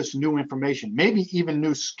all of this new information, maybe even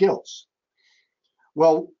new skills.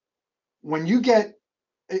 Well,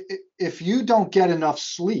 if you don't get enough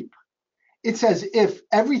sleep, it's as if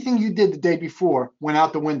everything you did the day before went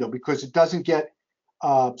out the window, because it doesn't get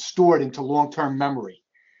stored into long-term memory.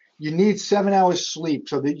 You need 7 hours sleep,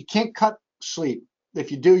 so that you can't cut sleep.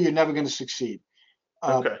 If you do, you're never going to succeed.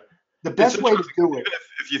 Okay. The best It's way to interesting, do it. even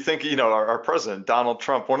if you think, our president, Donald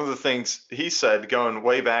Trump, one of the things he said going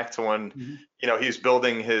way back to when, he's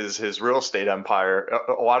building his real estate empire,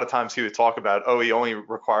 a lot of times he would talk about, oh, he only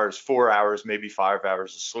requires 4 hours, maybe 5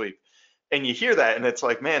 hours of sleep. And you hear that and it's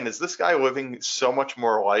like, man, is this guy living so much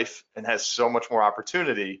more life and has so much more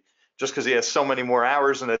opportunity just because he has so many more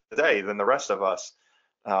hours in a day than the rest of us?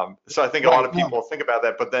 So I think a lot of people think about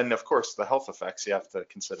that, but then of course the health effects you have to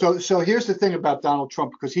consider. So here's the thing about Donald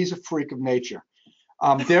Trump, because he's a freak of nature.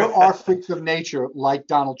 There are freaks of nature like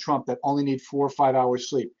Donald Trump that only need 4 or 5 hours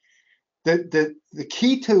sleep. The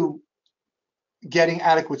key to getting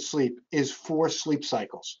adequate sleep is 4 sleep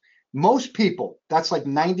cycles. Most people, that's like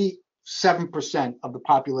 97% of the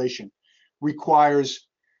population, requires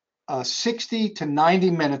 60 to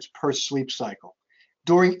 90 minutes per sleep cycle.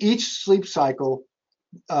 During each sleep cycle,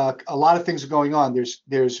 a lot of things are going on.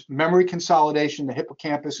 There's memory consolidation. The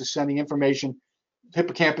hippocampus is sending information.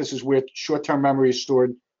 Hippocampus is where short-term memory is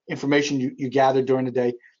stored, information you gather during the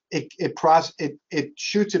day. It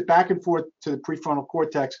shoots it back and forth to the prefrontal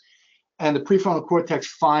cortex, and the prefrontal cortex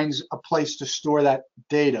finds a place to store that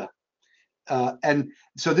data. And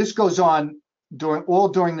so this goes on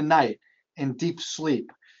during the night in deep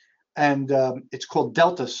sleep, and it's called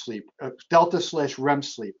delta sleep, delta/REM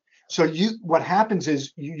sleep. So what happens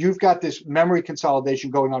is you've got this memory consolidation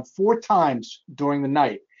going on 4 times during the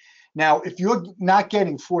night. Now, if you're not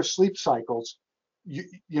getting 4 sleep cycles,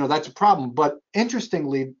 that's a problem. But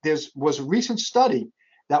interestingly, there was a recent study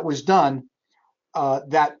that was done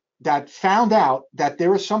that found out that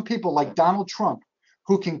there are some people like Donald Trump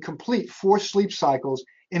who can complete 4 sleep cycles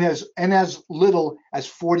in as little as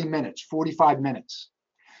 40 minutes, 45 minutes.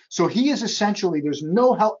 So he is essentially, there's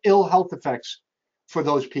no ill health effects for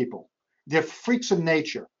those people. They're freaks of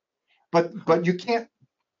nature, but you can't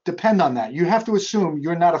depend on that. You have to assume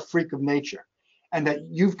you're not a freak of nature, and that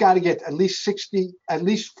you've got to get at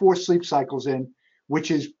least 4 sleep cycles in, which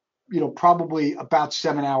is, probably about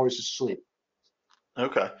 7 hours of sleep.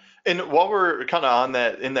 Okay. And while we're kind of on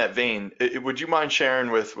that, in that vein, would you mind sharing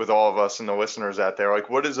with all of us and the listeners out there, like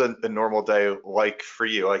what is a normal day like for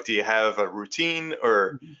you? Like, do you have a routine,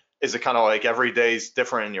 or is it kind of like every day's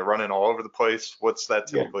different and you're running all over the place? What's that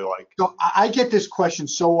typically like? So I get this question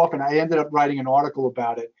so often. I ended up writing an article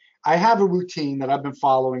about it. I have a routine that I've been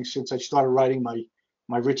following since I started writing my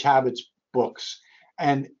Rich Habits books.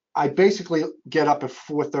 And I basically get up at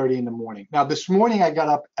 4:30 in the morning. Now, this morning I got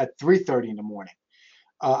up at 3:30 in the morning.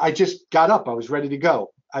 I just got up. I was ready to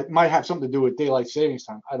go. It might have something to do with daylight savings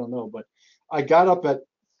time. I don't know, but I got up at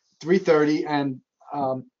 3:30, and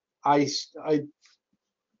I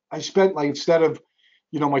spent, like, instead of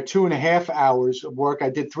my 2.5 hours of work,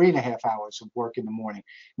 I did 3.5 hours of work in the morning.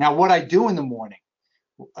 Now, what I do in the morning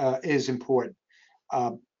is important.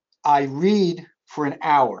 I read for an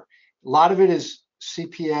hour. A lot of it is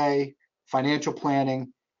CPA, financial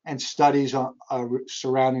planning, and studies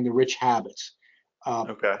surrounding the rich habits.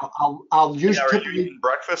 Okay. I'll use Now, are you typically. eating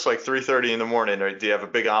breakfast like 3:30 in the morning, or do you have a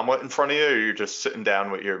big omelet in front of you, or you're just sitting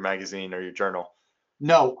down with your magazine or your journal?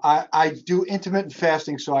 No, I do intermittent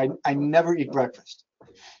fasting, so I never eat breakfast.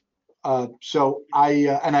 So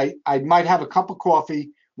I might have a cup of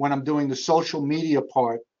coffee when I'm doing the social media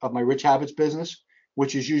part of my Rich Habits business,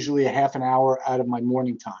 which is usually a half an hour out of my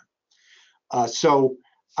morning time. So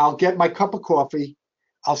I'll get my cup of coffee.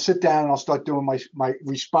 I'll sit down and I'll start doing my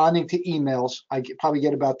responding to emails. Probably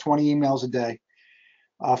get about 20 emails a day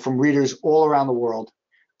from readers all around the world.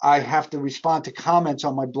 I have to respond to comments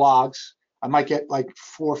on my blogs. I might get like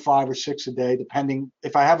 4 or 5 or 6 a day, depending.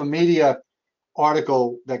 If I have a media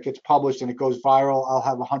article that gets published and it goes viral, I'll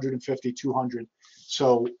have 150, 200.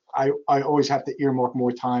 So I always have to earmark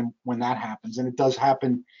more time when that happens. And it does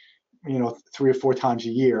happen, 3 or 4 times a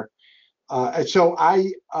year. And so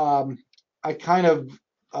I kind of,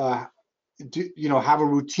 have a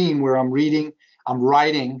routine where I'm reading, I'm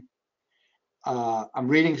writing,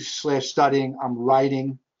 /studying, I'm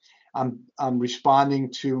writing, I'm responding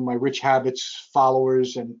to my Rich Habits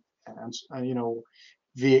followers and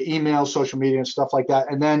via email, social media, and stuff like that.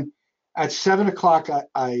 And then at 7 o'clock,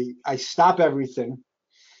 I stop everything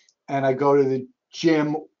and I go to the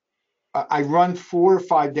gym. I run 4 or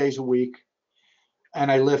 5 days a week, and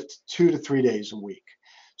I lift 2 to 3 days a week.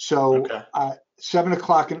 So Okay. 7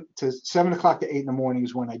 o'clock to 8 in the morning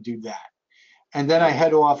is when I do that. And then I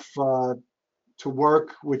head off to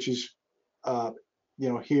work, which is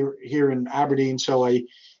here in Aberdeen. So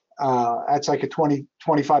that's like a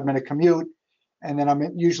 25-minute commute. And then I'm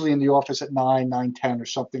usually in the office at 9:10 or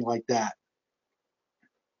something like that.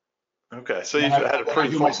 Okay, so And you've had a then I pretty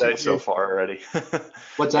do my full day so CPA. far already.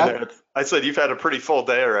 What's And that? then I said you've had a pretty full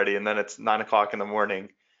day already, and then it's 9 o'clock in the morning.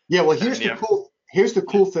 Yeah, well, And yeah, here's the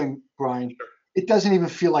cool thing, Brian. sure. It doesn't even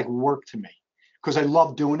feel like work to me because I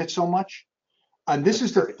love doing it so much. And this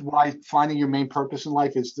That's is great. why finding your main purpose in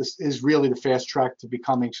life is really the fast track to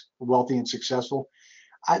becoming wealthy and successful.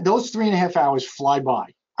 Those 3.5 hours fly by.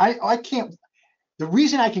 I can't. The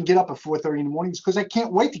reason I can get up at 4:30 in the morning is because I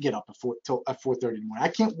can't wait to get up at 4:30 in the morning. I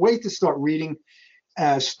can't wait to start reading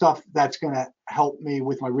stuff that's going to help me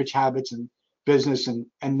with my Rich Habits and business. And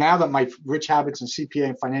now that my Rich Habits and CPA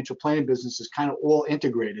and financial planning business is kind of all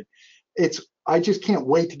integrated, I just can't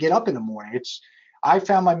wait to get up in the morning. I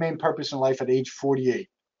found my main purpose in life at age 48.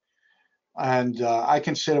 And I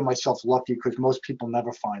consider myself lucky because most people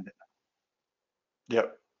never find it.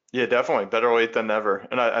 Yep. Yeah, definitely. Better late than never.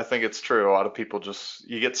 And I think it's true. A lot of people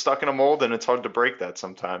you get stuck in a mold and it's hard to break that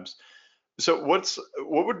sometimes. So what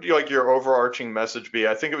would like your overarching message be?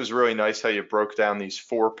 I think it was really nice how you broke down these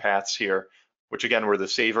 4 paths here, which again were the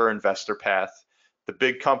saver investor path, the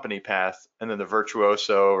big company path, and then the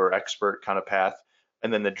virtuoso or expert kind of path,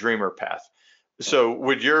 and then the dreamer path. So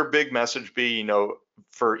would your big message be,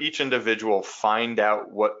 for each individual, find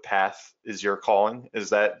out what path is your calling? Is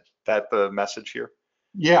that the message here?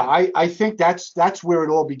 Yeah, I think that's where it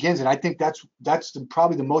all begins, and I think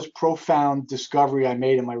probably the most profound discovery I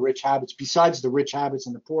made in my rich habits, besides the rich habits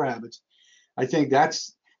and the poor habits. I think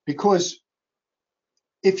that's because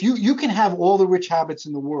if you can have all the rich habits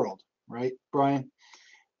in the world, right, Brian,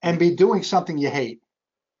 and be doing something you hate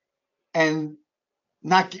and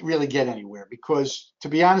not really get anywhere, because to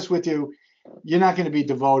be honest with you, you're not going to be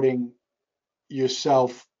devoting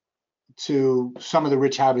yourself to some of the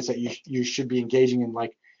rich habits that you should be engaging in,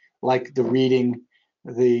 like the reading,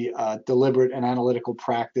 the deliberate and analytical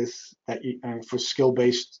practice that for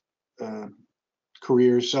skill-based uh,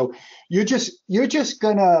 careers. So you're just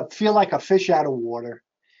gonna feel like a fish out of water.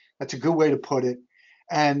 That's a good way to put it.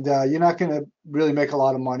 And you're not gonna really make a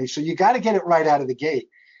lot of money. So you got to get it right out of the gate.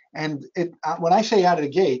 And when I say out of the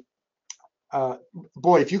gate,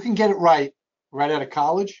 boy, if you can get it right out of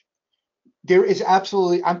college,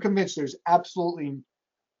 I'm convinced there's absolutely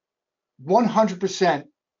 100%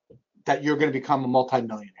 that you're going to become a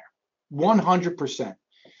multimillionaire. 100%.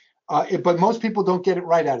 But most people don't get it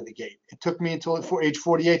right out of the gate. It took me until age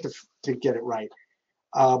 48 to get it right.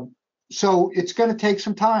 So it's going to take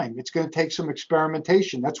some time. It's going to take some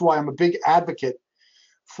experimentation. That's why I'm a big advocate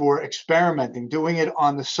for experimenting, doing it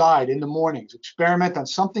on the side in the mornings. Experiment on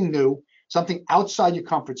something new, something outside your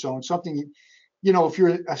comfort zone, something, if you're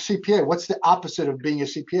a CPA, what's the opposite of being a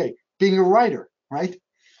CPA? Being a writer, right?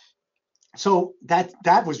 So that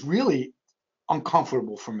was really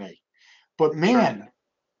uncomfortable for me. But man,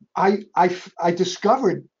 I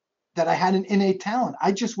discovered that I had an innate talent.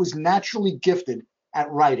 I just was naturally gifted at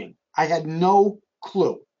writing. I had no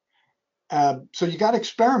clue. So you got to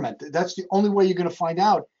experiment. That's the only way you're going to find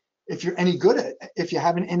out if you're any good at it, if you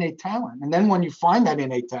have an innate talent. And then when you find that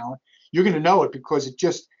innate talent, you're going to know it because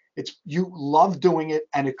you love doing it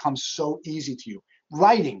and it comes so easy to you.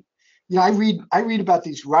 Writing, I read about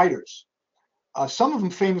these writers, some of them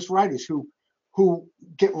famous writers who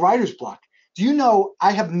get writer's block. Do you know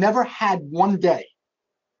I have never had one day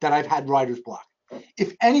that I've had writer's block?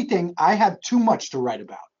 If anything, I have too much to write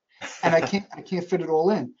about, and I can't fit it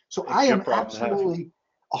all in. So I am absolutely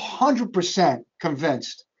 100%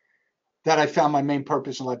 convinced that I found my main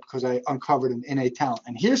purpose in life because I uncovered an innate talent.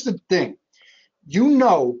 And here's the thing,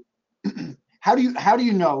 how do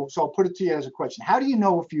you know? So I'll put it to you as a question. How do you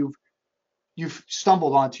know if you've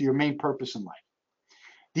stumbled onto your main purpose in life?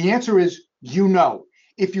 The answer is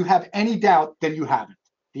If you have any doubt, then you haven't.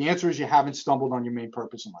 The answer is you haven't stumbled on your main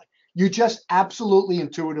purpose in life. You just absolutely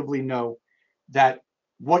intuitively know that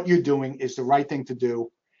what you're doing is the right thing to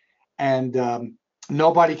do, and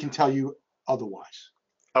nobody can tell you otherwise.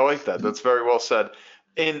 I like that. That's very well said.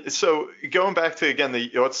 And so going back to again,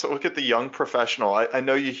 let's look at the young professional. I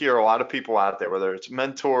know you hear a lot of people out there, whether it's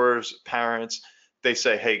mentors, parents, they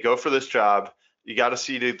say, hey, go for this job. You got to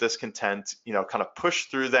see to discontent, kind of push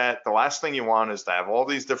through that. The last thing you want is to have all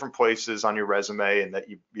these different places on your resume and that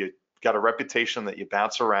you got a reputation that you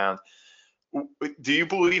bounce around. Do you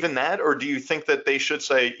believe in that? Or do you think that they should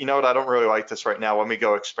say, you know what, I don't really like this right now. Let me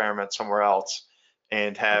go experiment somewhere else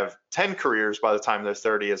and have 10 careers by the time they're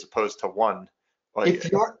 30 as opposed to one? Like,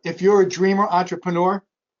 if you're a dreamer entrepreneur,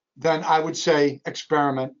 then I would say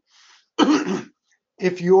experiment.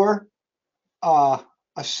 If you're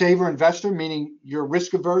a saver investor, meaning you're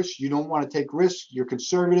risk averse, you don't want to take risks, you're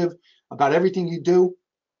conservative about everything you do,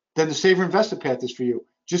 then the saver investor path is for you.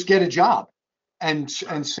 Just get a job and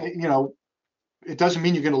say, it doesn't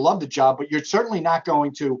mean you're going to love the job, but you're certainly not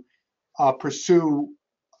going to pursue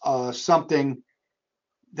something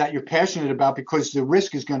that you're passionate about, because the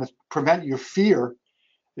risk is going to prevent your fear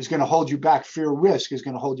is going to hold you back. Fear of risk is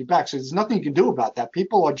going to hold you back. So there's nothing you can do about that.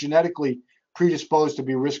 People are genetically predisposed to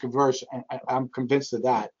be risk averse, and I'm convinced of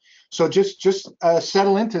that. So just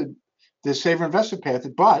settle into the saver investor path,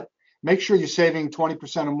 but make sure you're saving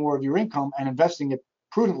 20% or more of your income and investing it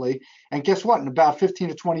prudently. And guess what? In about 15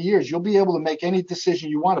 to 20 years, you'll be able to make any decision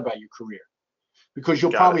you want about your career, because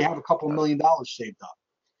you'll probably have a couple $1 million saved up.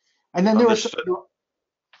 And then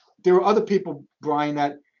there are other people, Brian,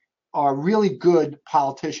 that are really good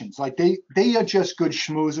politicians. Like they are just good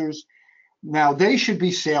schmoozers. Now they should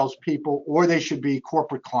be salespeople or they should be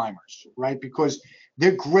corporate climbers, right? Because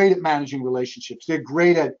they're great at managing relationships. They're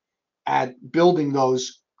great at building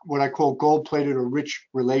those what I call gold-plated or rich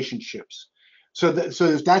relationships. So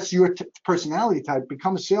if that's your personality type,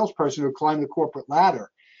 become a salesperson or climb the corporate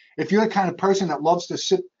ladder. If you're the kind of person that loves to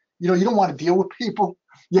sit, you don't want to deal with people.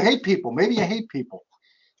 You hate people. Maybe you hate people.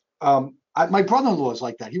 My brother-in-law is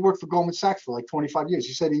like that. He worked for Goldman Sachs for like 25 years.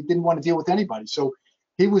 He said he didn't want to deal with anybody. So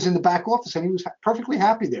he was in the back office and he was perfectly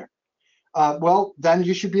happy there. Well, then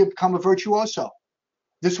you should become a virtuoso.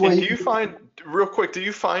 This And way, do you find, real quick, do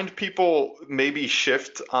you find people maybe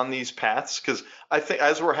shift on these paths? Because I think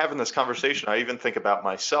as we're having this conversation, I even think about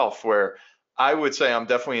myself where I would say I'm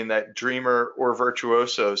definitely in that dreamer or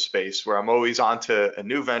virtuoso space where I'm always on to a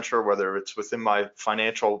new venture, whether it's within my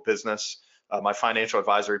financial business, my financial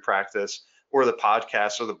advisory practice, or the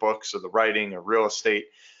podcast or the books or the writing or real estate.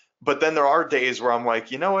 But then there are days where I'm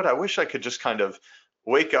like, you know what? I wish I could just kind of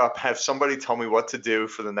wake up, have somebody tell me what to do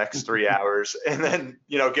for the next 3 hours, and then,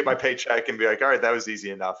 get my paycheck and be like, all right, that was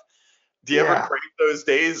easy enough. Do you ever yeah. crave those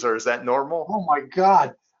days, or is that normal? Oh my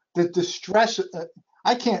God, the stress.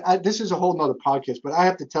 I can't. This is a whole nother podcast, but I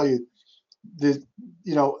have to tell you, the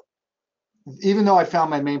you know, even though I found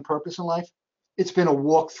my main purpose in life, it's been a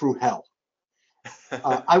walk through hell.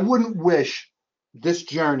 I wouldn't wish this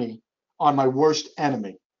journey on my worst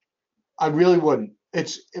enemy. I really wouldn't.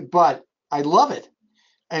 But I love it.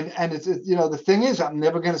 And it's, the thing is, I'm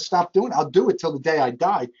never going to stop doing it. I'll do it till the day I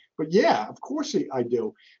die. But yeah, of course I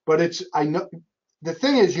do. But I know the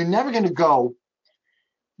thing is, you're never going to go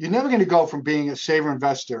from being a saver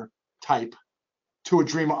investor type to a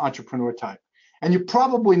dreamer entrepreneur type. And you're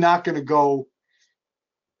probably not going to go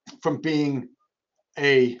from being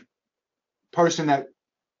a person that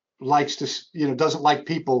likes to, doesn't like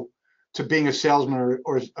people to being a salesman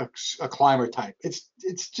or a climber type. It's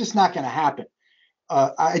just not going to happen.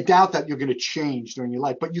 I doubt that you're going to change during your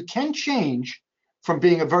life, but you can change from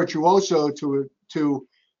being a virtuoso to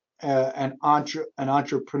an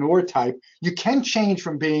entrepreneur type. You can change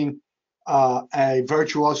from being a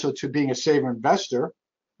virtuoso to being a saver investor,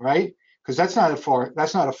 right? Because that's not a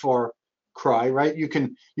far cry, right? You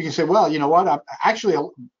can say, well, you know what? I'm actually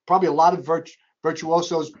probably a lot of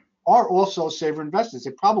virtuosos are also saver investors.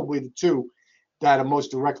 They're probably the two that are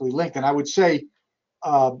most directly linked. And I would say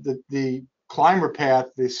the climber path,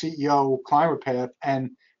 the CEO climber path,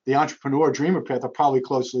 and the entrepreneur dreamer path are probably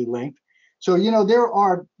closely linked. So there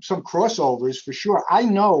are some crossovers for sure. I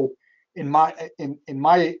know in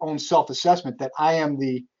my own self-assessment that I am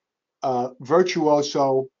the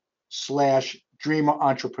virtuoso slash dreamer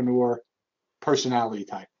entrepreneur personality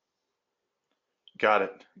type. Got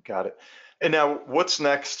it. Got it. And now what's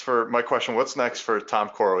next for my question? What's next for Tom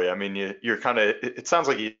Corley? I mean, you're kind of, it sounds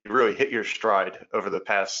like you really hit your stride over the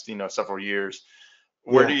past, several years.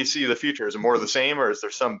 Where do Yeah. you see the future? Is it more of the same, or is there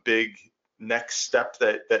some big next step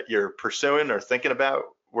that you're pursuing or thinking about?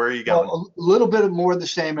 Where are you going? Well, a little bit more of the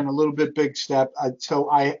same and a little bit big step. So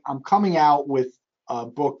I'm coming out with a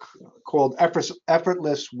book called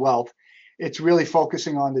Effortless Wealth. It's really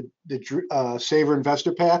focusing on the saver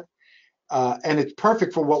investor path, and it's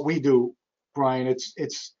perfect for what we do, Brian. It's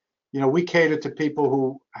we cater to people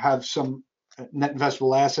who have some net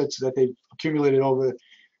investable assets that they've accumulated over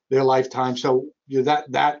their lifetime. So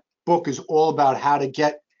that book is all about how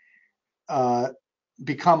to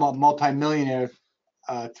become a multimillionaire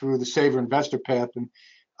through the saver investor path.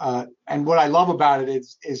 And what I love about it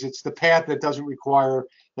is it's the path that doesn't require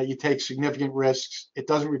that you take significant risks. It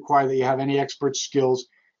doesn't require that you have any expert skills.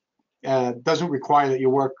 Doesn't require that you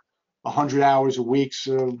work 100 hours a week.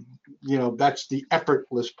 So, that's the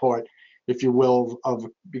effortless part, if you will, of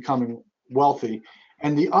becoming wealthy.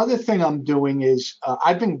 And the other thing I'm doing is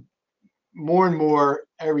I've been more and more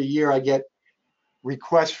every year I get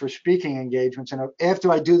requests for speaking engagements. And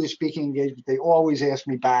after I do the speaking engagement, they always ask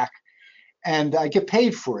me back and I get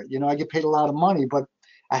paid for it. I get paid a lot of money, but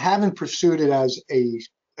I haven't pursued it as a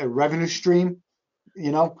revenue stream,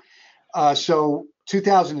 So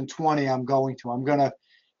 2020, I'm going to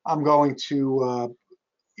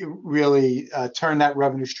really turn that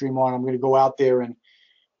revenue stream on. I'm going to go out there and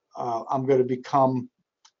I'm going to become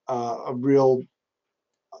a real,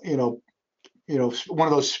 one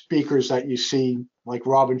of those speakers that you see like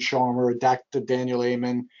Robin Sharma or Dr. Daniel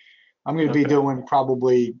Amen. I'm going to be Okay. doing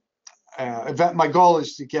probably my goal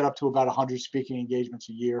is to get up to about 100 speaking engagements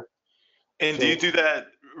a year. And So do you do that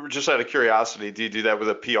just out of curiosity? Do you do that with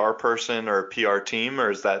a PR person or a PR team,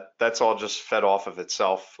 or is that's all just fed off of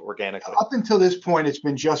itself organically? up until this point, it's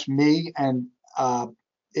been just me, and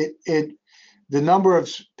the number of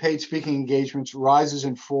paid speaking engagements rises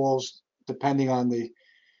and falls depending on the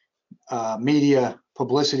media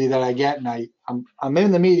publicity that I get, and I'm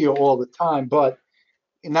in the media all the time, but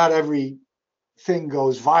not every thing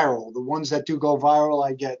goes viral. The ones that do go viral,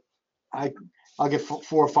 I'll get 4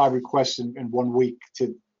 or 5 requests in 1 week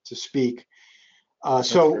to speak.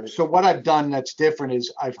 So what I've done that's different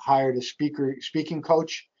is I've hired a speaking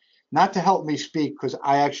coach, not to help me speak because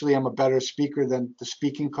I actually am a better speaker than the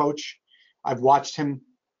speaking coach. I've watched him,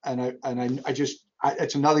 and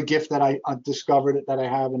it's another gift that I discovered that I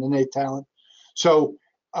have, an innate talent. So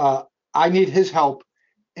I need his help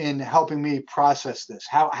in helping me process this.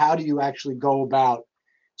 How do you actually go about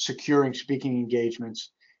securing speaking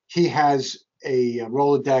engagements? He has a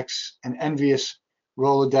Rolodex, an envious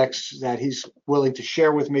Rolodex that he's willing to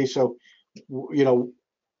share with me. So,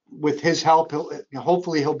 with his help,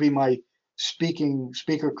 hopefully he'll be my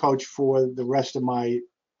speaker coach for the rest of my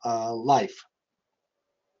life.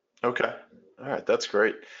 Okay. All right. That's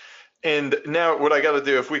great. And now, what I got to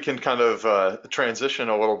do, if we can kind of transition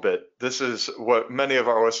a little bit, this is what many of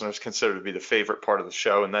our listeners consider to be the favorite part of the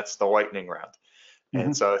show, and that's the lightning round.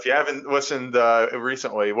 And so, if you haven't listened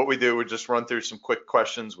recently, what we do, we just run through some quick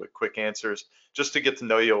questions with quick answers, just to get to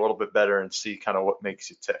know you a little bit better and see kind of what makes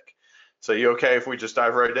you tick. So, you okay if we just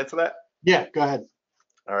dive right into that? Yeah, go ahead.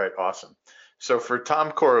 All right, awesome. So, for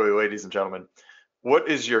Tom Corley, ladies and gentlemen, what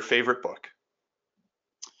is your favorite book?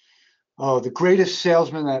 Oh, The Greatest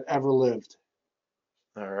Salesman That Ever Lived.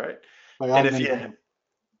 All right. By And if Ogden.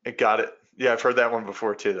 you got it. Yeah, I've heard that one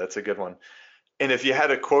before too. That's a good one. And if you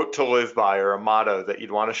had a quote to live by or a motto that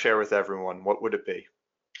you'd want to share with everyone, what would it be?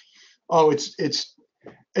 Oh, it's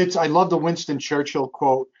I love the Winston Churchill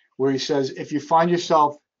quote where he says, "If you find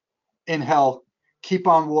yourself in hell, keep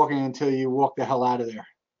on walking until you walk the hell out of there."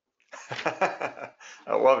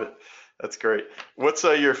 I love it. That's great. What's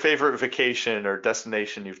your favorite vacation or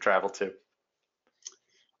destination you've traveled to?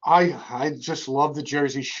 I just love the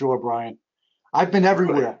Jersey Shore, Brian. I've been Really?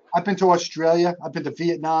 everywhere. I've been to Australia. I've been to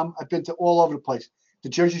Vietnam. I've been to all over the place. The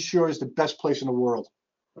Jersey Shore is the best place in the world.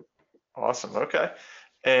 Awesome. Okay.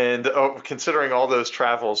 And considering all those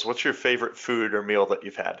travels, what's your favorite food or meal that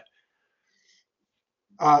you've had?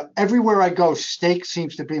 Everywhere I go, steak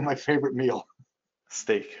seems to be my favorite meal.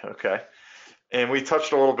 Steak. Okay. And we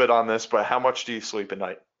touched a little bit on this, but how much do you sleep at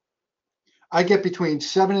night? I get between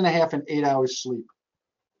 7.5 and 8 hours sleep.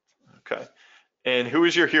 Okay. And who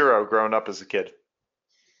was your hero growing up as a kid?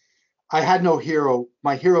 I had no hero.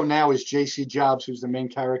 My hero now is J.C. Jobs, who's the main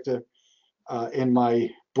character in my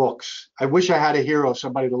books. I wish I had a hero,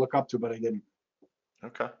 somebody to look up to, but I didn't.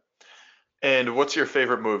 Okay. And what's your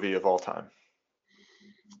favorite movie of all time?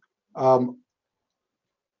 Um,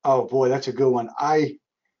 oh boy, that's a good one. I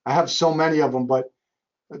have so many of them, but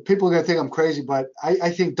people are gonna think I'm crazy. But I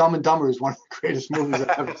think Dumb and Dumber is one of the greatest movies I've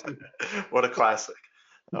ever seen. What a classic.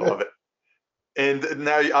 I love it. And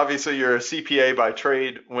now, obviously, you're a CPA by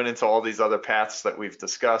trade, went into all these other paths that we've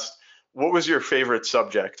discussed. What was your favorite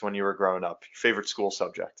subject when you were growing up? Your favorite school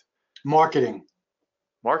subject? Marketing.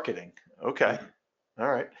 Marketing. Okay. All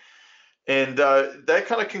right. And that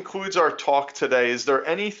kind of concludes our talk today. Is there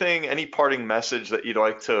anything, any parting message that you'd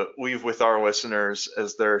like to leave with our listeners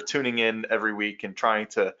as they're tuning in every week and trying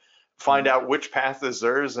to find out which path is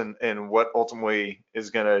theirs and what ultimately is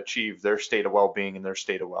going to achieve their state of well-being and their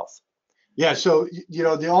state of wealth? Yeah. So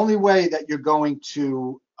the only way that you're going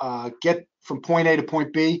to get from point A to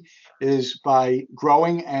point B is by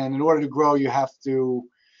growing, and in order to grow, you have to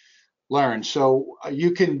learn. So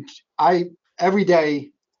every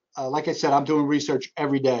day, like I said, I'm doing research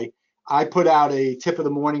every day. I put out a tip of the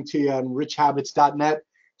morning to you on richhabits.net.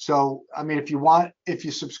 So, I mean, if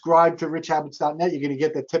you subscribe to richhabits.net, you're going to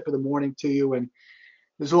get the tip of the morning to you. And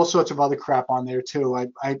there's all sorts of other crap on there too.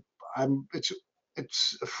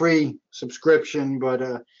 It's a free subscription, but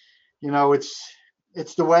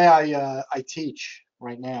it's the way I teach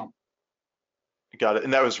right now. Got it.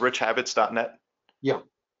 And that was richhabits.net? Yeah.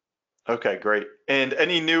 Okay, great. And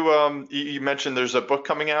any new, you mentioned there's a book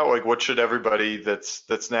coming out. Like, what should everybody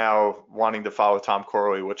that's now wanting to follow Tom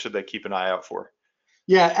Corley, what should they keep an eye out for?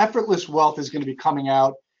 Yeah, Effortless Wealth is going to be coming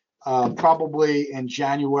out probably in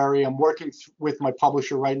January. I'm working with my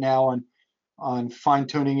publisher right now on fine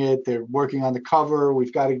tuning it. They're working on the cover.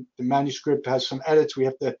 The manuscript has some edits we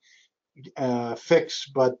have to fix,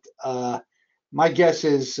 but my guess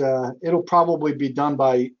is it'll probably be done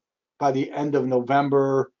by the end of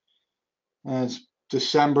November. And it's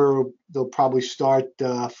December. They'll probably start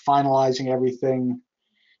finalizing everything,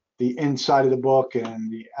 the inside of the book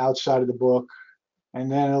and the outside of the book,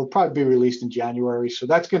 and then it'll probably be released in January. So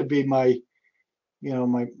that's going to be my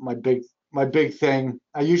big thing.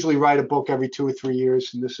 I usually write a book every 2 or 3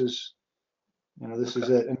 years, and this is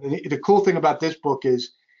it. And the cool thing about this book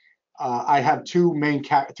is I have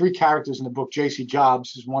three characters in the book. J.C.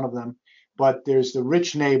 Jobs is one of them, but there's the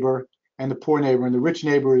rich neighbor and the poor neighbor. And the rich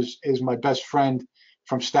neighbor is my best friend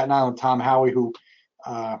from Staten Island, Tom Howie, who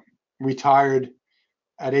retired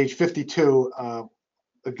at age 52, a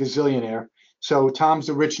gazillionaire. So Tom's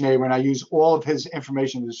the rich neighbor, and I use all of his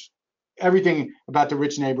information. Everything about the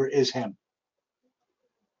rich neighbor is him.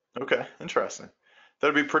 Okay, interesting.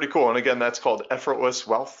 That'd be pretty cool. And again, that's called Effortless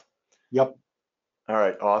Wealth. Yep. All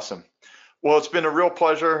right, awesome. Well, it's been a real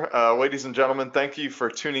pleasure. Ladies and gentlemen, thank you for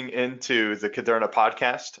tuning in to the Caderna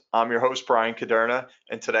podcast. I'm your host, Brian Caderna,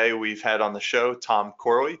 and today we've had on the show Tom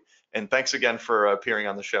Corley. And thanks again for appearing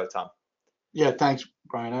on the show, Tom. Yeah, thanks,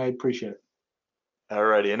 Brian. I appreciate it.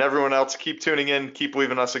 Alrighty, and everyone else, keep tuning in, keep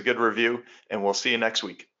leaving us a good review, and we'll see you next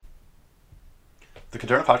week. The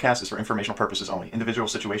Caderna podcast is for informational purposes only. Individual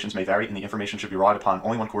situations may vary, and the information should be relied upon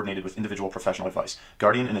only when coordinated with individual professional advice.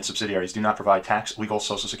 Guardian and its subsidiaries do not provide tax, legal,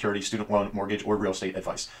 Social Security, student loan, mortgage, or real estate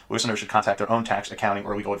advice. Listeners should contact their own tax, accounting,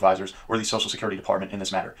 or legal advisors or the Social Security Department in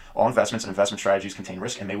this matter. All investments and investment strategies contain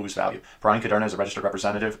risk and may lose value. Brian Caderna is a registered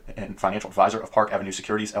representative and financial advisor of Park Avenue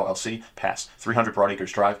Securities, LLC, Pass, 300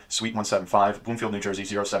 Broadacres Drive, Suite 175, Bloomfield, New Jersey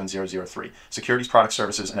 07003. Securities, product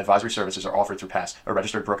services, and advisory services are offered through Pass, a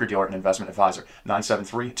registered broker-dealer and investment advisor.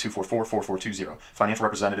 973-244-4420. Financial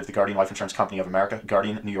representative, the Guardian Life Insurance Company of America,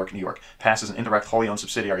 Guardian, New York, New York. Pass is an indirect, wholly owned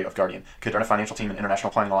subsidiary of Guardian. Caderna Financial Team and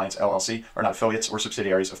International Planning Alliance, LLC, are not affiliates or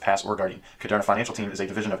subsidiaries of Pass or Guardian. Caderna Financial Team is a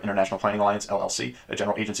division of International Planning Alliance, LLC, a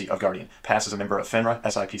general agency of Guardian. Pass is a member of FINRA,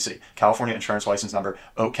 SIPC. California Insurance License Number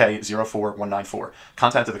OK04194.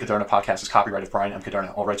 Content of the Caderna podcast is copyright of Brian M.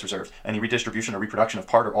 Caderna, all rights reserved. Any redistribution or reproduction of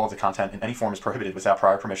part or all of the content in any form is prohibited without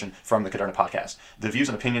prior permission from the Caderna podcast. The views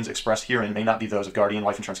and opinions expressed herein may not be those of Guardian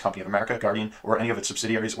Life Insurance Company of America, Guardian, or any of its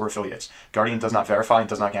subsidiaries or affiliates. Guardian does not verify and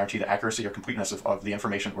does not guarantee the accuracy or completeness of the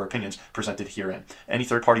information or opinions presented herein. Any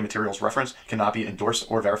third-party materials referenced cannot be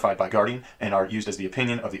endorsed or verified by Guardian and are used as the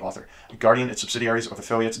opinion of the author. Guardian, its subsidiaries, or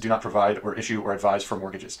affiliates do not provide or issue or advise for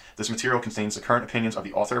mortgages. This material contains the current opinions of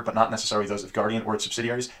the author, but not necessarily those of Guardian or its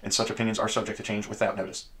subsidiaries, and such opinions are subject to change without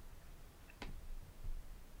notice.